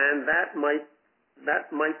 And that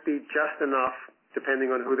might be just enough, depending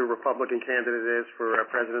on who the Republican candidate is, for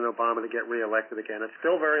President Obama to get reelected again. It's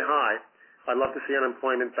still very high. I'd love to see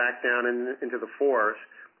unemployment back down into the 4s,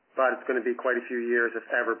 but it's going to be quite a few years, if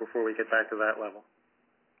ever, before we get back to that level.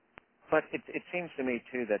 But it seems to me,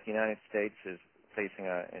 too, that the United States is facing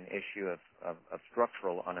an issue of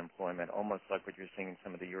structural unemployment, almost like what you're seeing in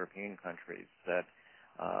some of the European countries, that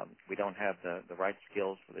we don't have the right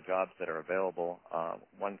skills for the jobs that are available.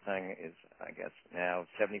 One thing is, I guess, now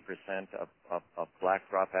 70% of black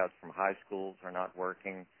dropouts from high schools are not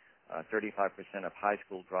working. 35% of high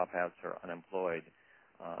school dropouts are unemployed.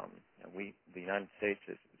 The United States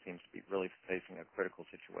seems to be really facing a critical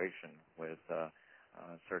situation with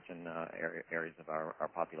certain areas of our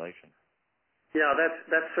population. Yeah,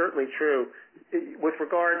 that's certainly true. With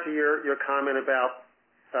regard to your comment about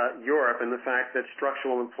Europe and the fact that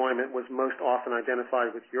structural employment was most often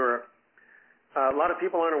identified with Europe, a lot of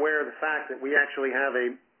people aren't aware of the fact that we actually have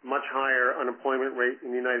a much higher unemployment rate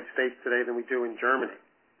in the United States today than we do in Germany.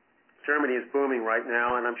 Germany is booming right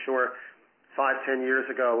now, and I'm sure 5-10 years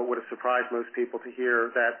ago it would have surprised most people to hear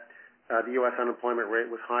that the U.S. unemployment rate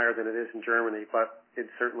was higher than it is in Germany, but it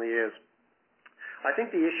certainly is. I think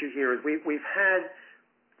the issue here is we've had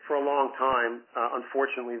for a long time,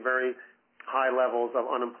 unfortunately, very high levels of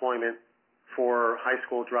unemployment for high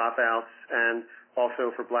school dropouts and also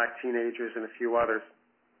for black teenagers and a few others.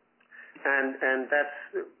 And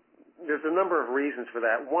there's a number of reasons for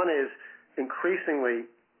that. One is increasingly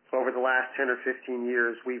over the last 10 or 15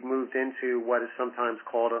 years, we've moved into what is sometimes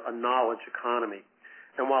called a knowledge economy.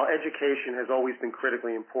 And while education has always been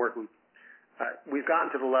critically important, we've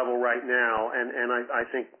gotten to the level right now, and I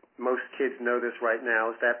think most kids know this right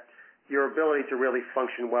now, is that your ability to really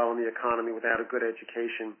function well in the economy without a good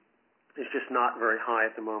education is just not very high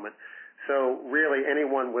at the moment. So really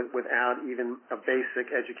anyone without even a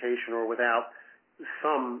basic education or without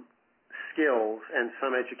some skills and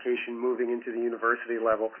some education moving into the university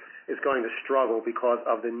level is going to struggle because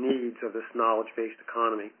of the needs of this knowledge-based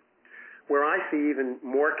economy. Where I see even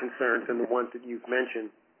more concerns than the ones that you've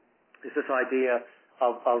mentioned is this idea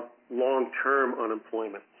of long-term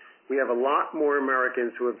unemployment. We have a lot more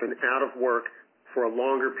Americans who have been out of work for a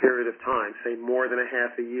longer period of time, say more than a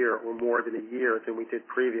half a year or more than a year than we did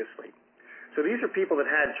previously. So these are people that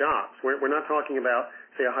had jobs. We're not talking about,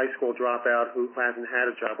 say, a high school dropout who hasn't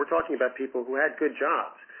had a job. We're talking about people who had good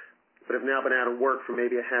jobs but have now been out of work for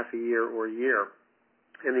maybe a half a year or a year.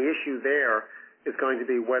 And the issue there is going to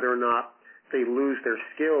be whether or not they lose their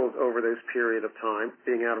skills over this period of time,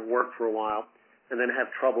 being out of work for a while, and then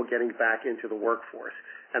have trouble getting back into the workforce.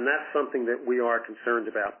 And that's something that we are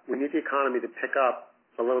concerned about. We need the economy to pick up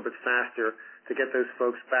a little bit faster to get those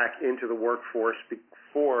folks back into the workforce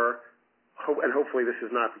before, and hopefully this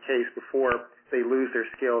is not the case, before they lose their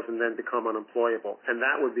skills and then become unemployable. And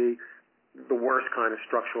that would be the worst kind of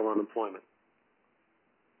structural unemployment.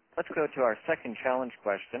 Let's go to our second challenge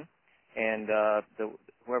question. And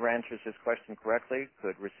whoever answers this question correctly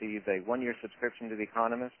could receive a one-year subscription to The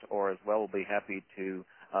Economist, or as well will be happy to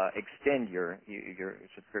extend your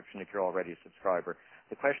subscription if you're already a subscriber.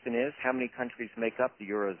 The question is, how many countries make up the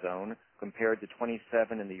Eurozone compared to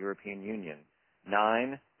 27 in the European Union?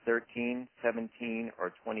 9, 13, 17,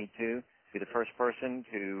 or 22? Be the first person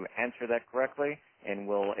to answer that correctly, and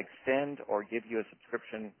we'll extend or give you a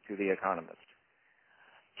subscription to The Economist.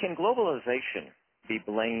 Can globalization be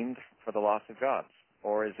blamed for the loss of jobs?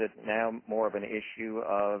 Or is it now more of an issue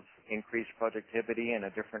of increased productivity and a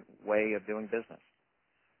different way of doing business?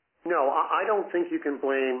 No, I don't think you can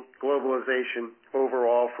blame globalization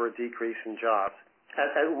overall for a decrease in jobs.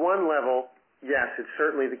 At one level, yes, it's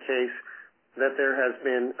certainly the case that there has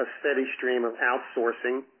been a steady stream of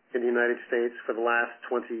outsourcing in the United States for the last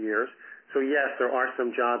 20 years. So yes, there are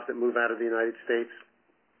some jobs that move out of the United States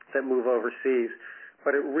that move overseas.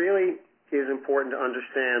 But it really is important to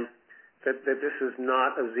understand that this is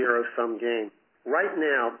not a zero-sum game. Right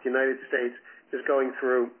now, the United States is going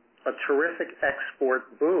through a terrific export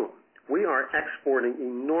boom. We are exporting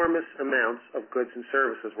enormous amounts of goods and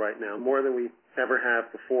services right now, more than we ever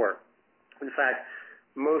have before. In fact,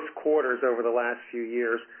 most quarters over the last few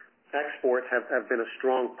years, exports have been a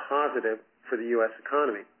strong positive for the U.S.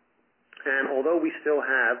 economy. And although we still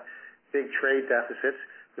have big trade deficits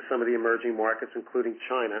with some of the emerging markets, including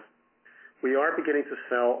China, we are beginning to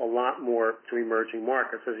sell a lot more to emerging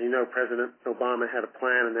markets. As you know, President Obama had a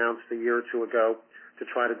plan announced a year or two ago to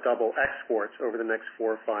try to double exports over the next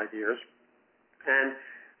 4 or 5 years. And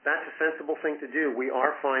that's a sensible thing to do. We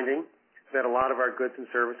are finding that a lot of our goods and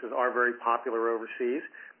services are very popular overseas.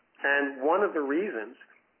 And one of the reasons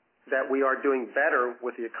that we are doing better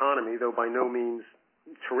with the economy, though by no means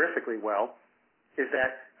terrifically well, is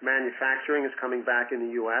that manufacturing is coming back in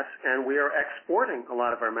the U.S., and we are exporting a lot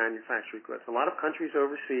of our manufactured goods. A lot of countries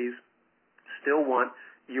overseas still want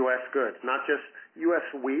U.S. goods, not just U.S.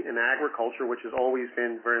 wheat and agriculture, which has always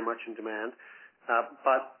been very much in demand,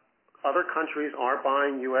 but other countries are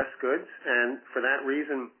buying U.S. goods, and for that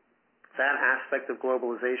reason, that aspect of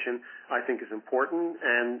globalization, I think, is important,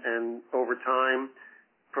 and over time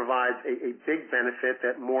provides a big benefit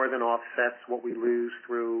that more than offsets what we lose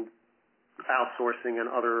through outsourcing and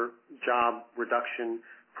other job reduction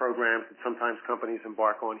programs that sometimes companies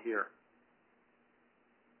embark on here.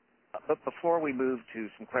 But before we move to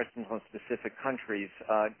some questions on specific countries,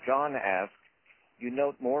 John asked, you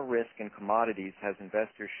note more risk in commodities has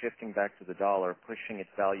investors shifting back to the dollar, pushing its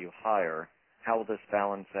value higher. How will this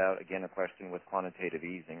balance out? Again, a question with quantitative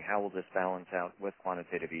easing. How will this balance out with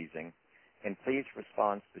quantitative easing? And please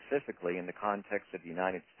respond specifically in the context of the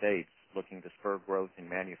United States looking to spur growth in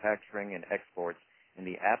manufacturing and exports in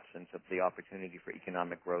the absence of the opportunity for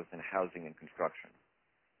economic growth in housing and construction.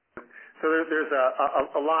 So there's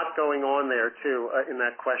a lot going on there, too, in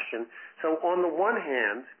that question. So on the one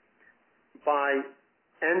hand, by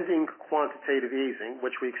ending quantitative easing,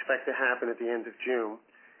 which we expect to happen at the end of June,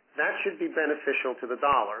 that should be beneficial to the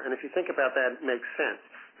dollar. And if you think about that, it makes sense.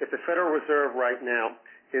 If the Federal Reserve right now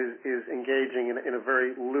is engaging in a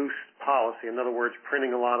very loose policy, in other words,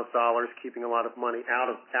 printing a lot of dollars, keeping a lot of money out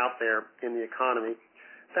there in the economy,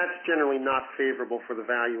 that's generally not favorable for the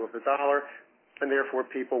value of the dollar, and therefore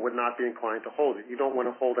people would not be inclined to hold it. You don't want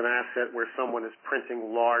to hold an asset where someone is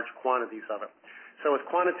printing large quantities of it. So as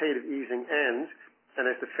quantitative easing ends, and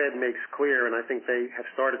as the Fed makes clear, and I think they have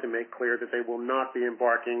started to make clear that they will not be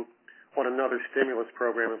embarking on another stimulus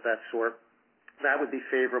program of that sort, that would be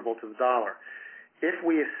favorable to the dollar. If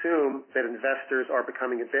we assume that investors are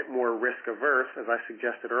becoming a bit more risk-averse, as I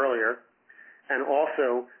suggested earlier, and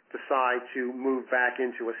also decide to move back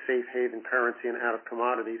into a safe haven currency and out of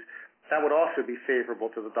commodities, that would also be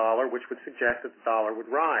favorable to the dollar, which would suggest that the dollar would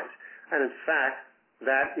rise. And in fact,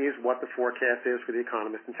 that is what the forecast is for the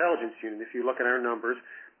Economist Intelligence Unit. If you look at our numbers,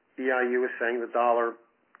 EIU is saying the dollar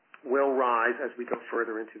will rise as we go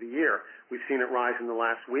further into the year. We've seen it rise in the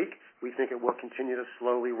last week. We think it will continue to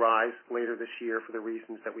slowly rise later this year for the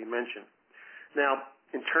reasons that we mentioned. Now,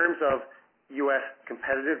 in terms of U.S.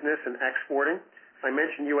 competitiveness and exporting, I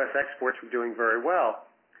mentioned U.S. exports were doing very well.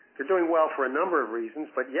 They're doing well for a number of reasons,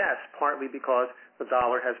 but yes, partly because the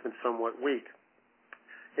dollar has been somewhat weak.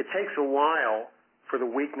 It takes a while for the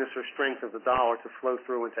weakness or strength of the dollar to flow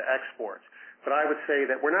through into exports. But I would say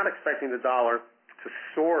that we're not expecting the dollar to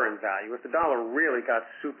soar in value. If the dollar really got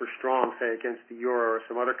super strong, say, against the euro or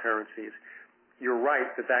some other currencies, you're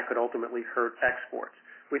right that that could ultimately hurt exports.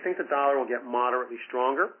 We think the dollar will get moderately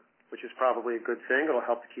stronger, which is probably a good thing. It'll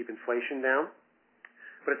help to keep inflation down.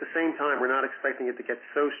 But at the same time, we're not expecting it to get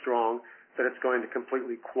so strong that it's going to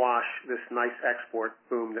completely quash this nice export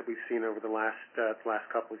boom that we've seen over the last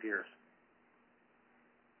couple of years.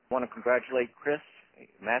 I want to congratulate Chris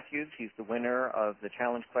Matthews. He's the winner of the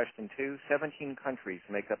challenge question 2. 17 countries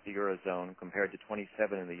make up the Eurozone compared to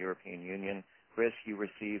 27 in the European Union. Chris, you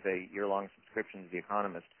receive a year-long subscription to The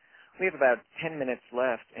Economist. We have about 10 minutes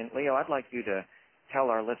left, and Leo, I'd like you to tell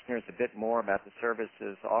our listeners a bit more about the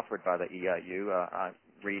services offered by the EIU.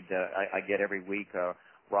 I get every week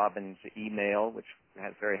Robin's email, which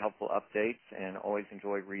has very helpful updates, and always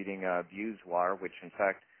enjoy reading ViewsWire, which in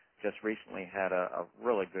fact just recently had a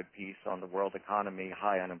really good piece on the world economy,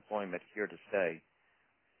 high unemployment, here to stay.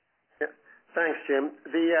 Yeah. Thanks, Jim.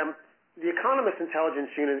 The Economist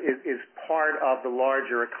Intelligence Unit is part of the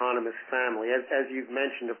larger Economist family. As you've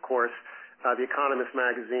mentioned, of course, The Economist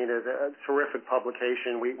magazine is a terrific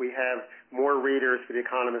publication. We have more readers for The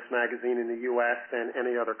Economist magazine in the U.S. than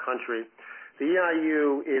any other country. The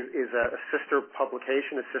EIU is a sister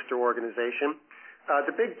publication, a sister organization.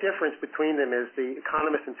 The big difference between them is the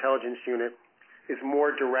Economist Intelligence Unit is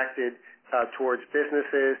more directed towards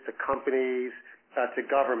businesses, to companies, to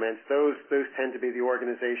governments. Those tend to be the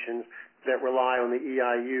organizations that rely on the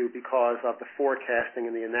EIU because of the forecasting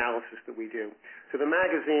and the analysis that we do. So the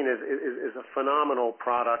magazine is a phenomenal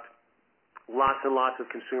product. Lots and lots of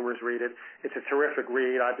consumers read it. It's a terrific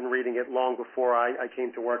read. I've been reading it long before I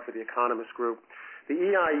came to work for the Economist Group. The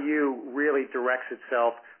EIU really directs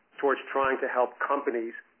itself towards trying to help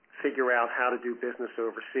companies figure out how to do business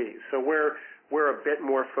overseas. So we're a bit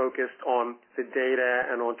more focused on the data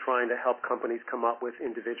and on trying to help companies come up with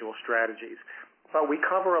individual strategies. But we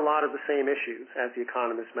cover a lot of the same issues as the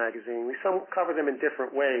Economist magazine. We cover them in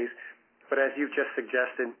different ways, but as you've just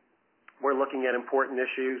suggested, we're looking at important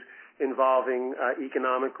issues involving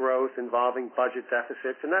economic growth, involving budget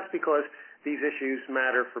deficits, and that's because these issues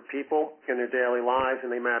matter for people in their daily lives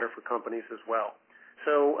and they matter for companies as well.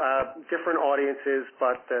 So different audiences,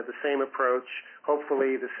 but the same approach,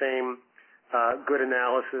 hopefully the same good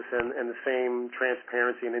analysis and the same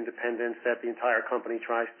transparency and independence that the entire company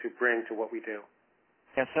tries to bring to what we do.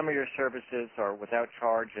 And some of your services are without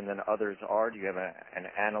charge and then others are. Do you have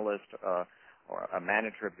an analyst or a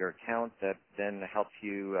manager of your account that then helps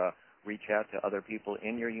you reach out to other people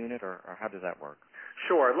in your unit, or how does that work?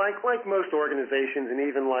 Sure. Like most organizations and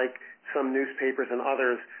even like some newspapers and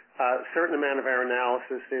others, a certain amount of our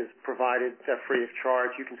analysis is provided free of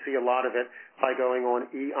charge. You can see a lot of it by going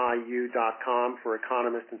on EIU.com for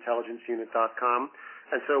economistintelligenceunit.com.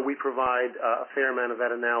 And so we provide a fair amount of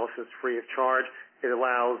that analysis free of charge. It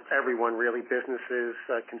allows everyone, really, businesses,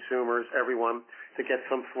 consumers, everyone, to get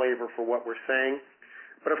some flavor for what we're saying.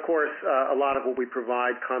 But, of course, a lot of what we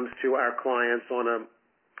provide comes to our clients on a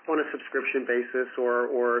subscription basis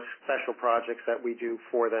or special projects that we do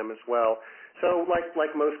for them as well. So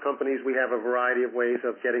like most companies, we have a variety of ways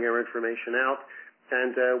of getting our information out,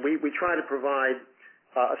 and we try to provide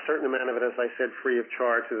a certain amount of it, as I said, free of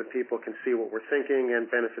charge so that people can see what we're thinking and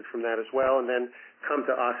benefit from that as well, and then come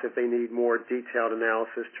to us if they need more detailed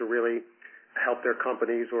analysis to really help their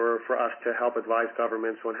companies or for us to help advise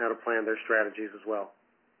governments on how to plan their strategies as well.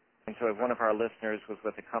 And so if one of our listeners was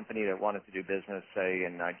with a company that wanted to do business, say,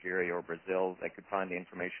 in Nigeria or Brazil, they could find the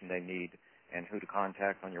information they need and who to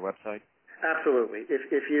contact on your website? Absolutely.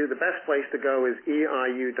 The best place to go is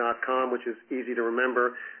EIU.com, which is easy to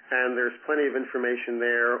remember, and there's plenty of information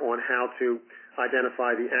there on how to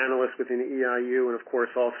identify the analysts within the EIU and, of course,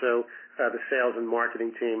 also the sales and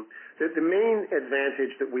marketing team. The main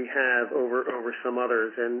advantage that we have over some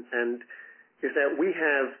others and is that we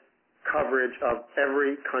have coverage of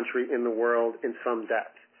every country in the world in some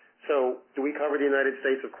depth. So do we cover the United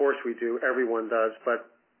States? Of course we do. Everyone does. But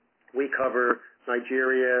we cover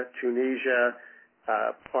Nigeria, Tunisia,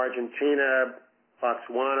 Argentina,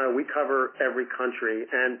 Botswana. We cover every country.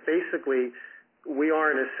 And basically, we are,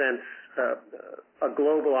 in a sense, a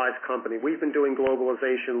globalized company. We've been doing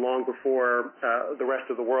globalization long before the rest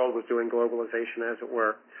of the world was doing globalization, as it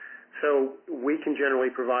were. So we can generally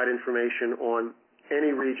provide information on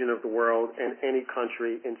any region of the world and any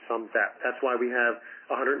country in some depth. That's why we have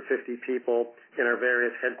 150 people in our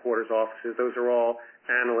various headquarters offices. Those are all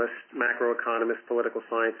analysts, macroeconomists, political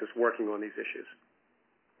scientists working on these issues.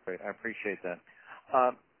 Great. I appreciate that.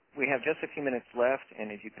 We have just a few minutes left, and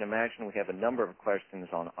as you can imagine, we have a number of questions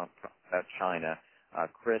about China.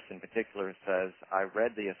 Chris, in particular, says, I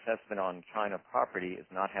read the assessment on China property is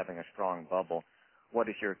not having a strong bubble. What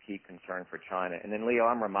is your key concern for China? And then, Leo,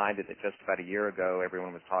 I'm reminded that just about a year ago,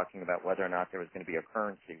 everyone was talking about whether or not there was going to be a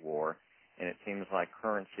currency war, and it seems like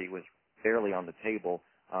currency was barely on the table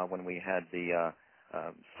when we had the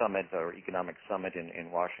summit or economic summit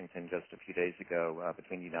in Washington just a few days ago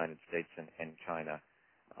between the United States and China.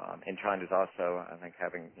 And China is also, I think,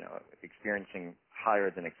 experiencing higher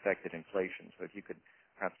than expected inflation. So if you could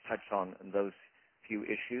perhaps touch on those few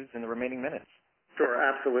issues in the remaining minutes. Sure,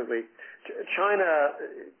 absolutely. China,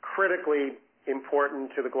 critically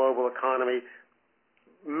important to the global economy,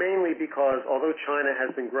 mainly because although China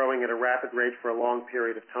has been growing at a rapid rate for a long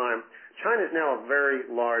period of time, China is now a very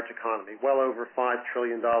large economy, well over $5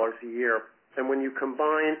 trillion a year. And when you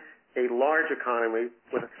combine a large economy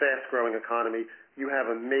with a fast-growing economy, you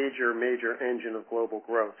have a major, major engine of global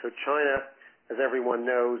growth. So China, as everyone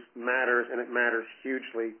knows, matters, and it matters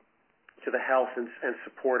hugely to the health and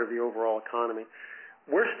support of the overall economy.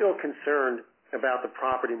 We're still concerned about the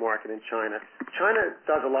property market in China. China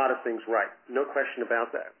does a lot of things right, no question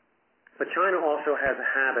about that. But China also has a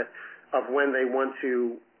habit of when they want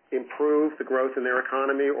to improve the growth in their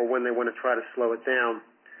economy or when they want to try to slow it down,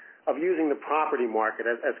 of using the property market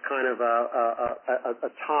as kind of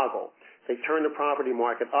a toggle. They turn the property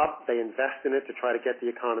market up, they invest in it to try to get the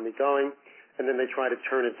economy going, and then they try to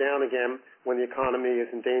turn it down again when the economy is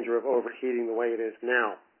in danger of overheating the way it is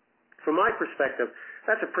now. From my perspective,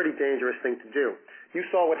 that's a pretty dangerous thing to do. You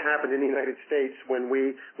saw what happened in the United States when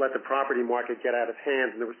we let the property market get out of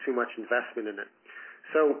hand and there was too much investment in it.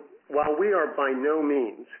 So while we are by no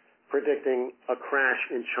means predicting a crash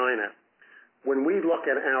in China, when we look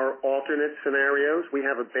at our alternate scenarios, we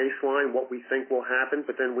have a baseline, what we think will happen,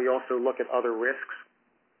 but then we also look at other risks.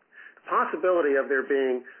 The possibility of there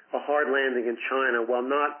being a hard landing in China, while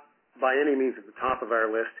not by any means at the top of our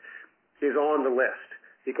list, is on the list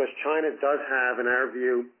because China does have, in our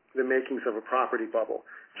view, the makings of a property bubble.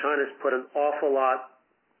 China's put an awful lot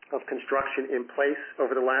of construction in place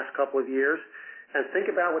over the last couple of years. And think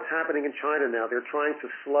about what's happening in China now. They're trying to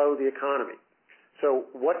slow the economy. So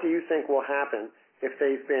what do you think will happen if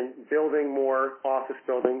they've been building more office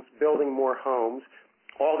buildings, building more homes,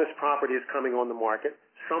 all this property is coming on the market,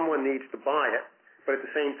 someone needs to buy it, but at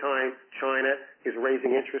the same time, China is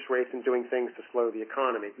raising interest rates and doing things to slow the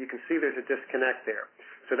economy. You can see there's a disconnect there.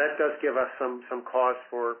 So that does give us some cause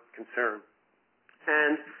for concern.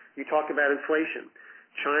 And you talked about inflation.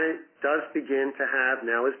 China is beginning to have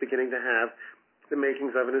the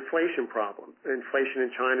makings of an inflation problem. Inflation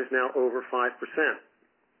in China is now over 5%.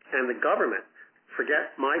 And the government,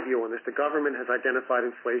 forget my view on this, the government has identified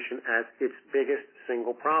inflation as its biggest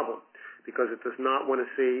single problem because it does not want to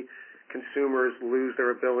see consumers lose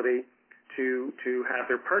their ability to have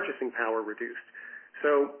their purchasing power reduced.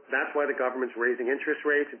 So that's why the government's raising interest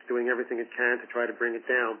rates. It's doing everything it can to try to bring it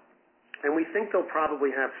down. And we think they'll probably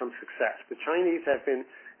have some success. The Chinese have been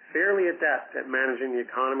fairly adept at managing the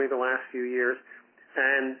economy the last few years.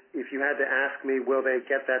 And if you had to ask me, will they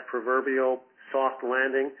get that proverbial soft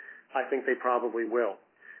landing, I think they probably will.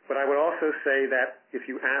 But I would also say that if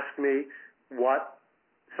you ask me what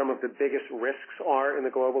some of the biggest risks are in the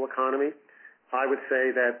global economy, I would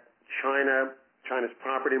say that China's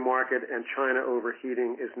property market and China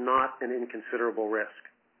overheating is not an inconsiderable risk.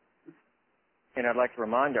 And I'd like to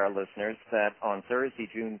remind our listeners that on Thursday,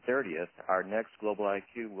 June 30th, our next Global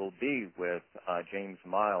IQ will be with James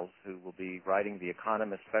Miles, who will be writing The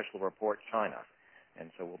Economist Special Report China. And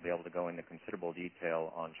so we'll be able to go into considerable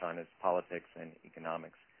detail on China's politics and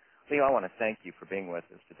economics. Leo, I want to thank you for being with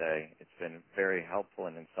us today. It's been very helpful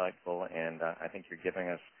and insightful, and I think you're giving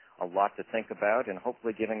us a lot to think about and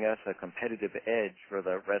hopefully giving us a competitive edge for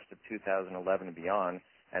the rest of 2011 and beyond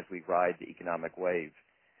as we ride the economic wave.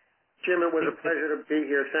 Jim, it was a pleasure to be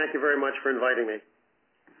here. Thank you very much for inviting me.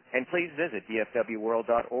 And please visit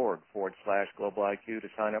dfwworld.org/Global IQ to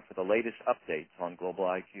sign up for the latest updates on Global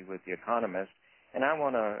IQ with The Economist. And I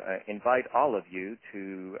want to invite all of you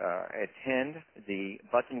to attend the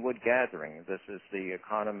Buttonwood Gathering. This is The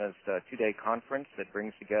Economist two-day conference that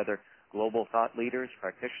brings together global thought leaders,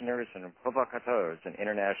 practitioners, and provocateurs in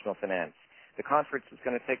international finance. The conference is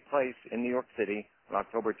going to take place in New York City on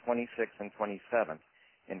October 26th and 27th.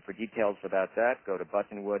 And for details about that, go to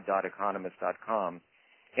buttonwood.economist.com.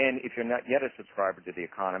 And if you're not yet a subscriber to The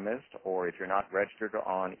Economist, or if you're not registered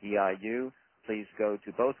on EIU, please go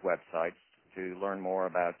to both websites to learn more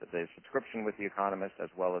about the subscription with The Economist as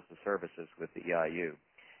well as the services with the EIU.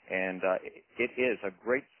 And it is a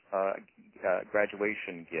great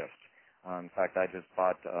graduation gift. In fact, I just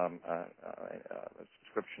bought a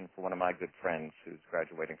subscription for one of my good friends who's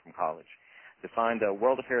graduating from college. To find a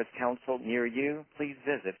World Affairs Council near you, please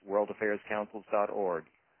visit worldaffairscouncils.org.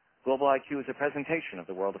 Global IQ is a presentation of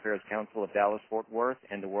the World Affairs Council of Dallas-Fort Worth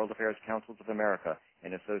and the World Affairs Councils of America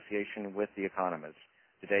in association with The Economist.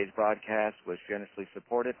 Today's broadcast was generously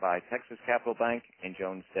supported by Texas Capital Bank and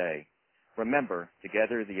Jones Day. Remember,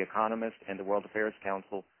 together The Economist and the World Affairs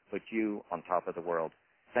Council put you on top of the world.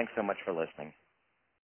 Thanks so much for listening.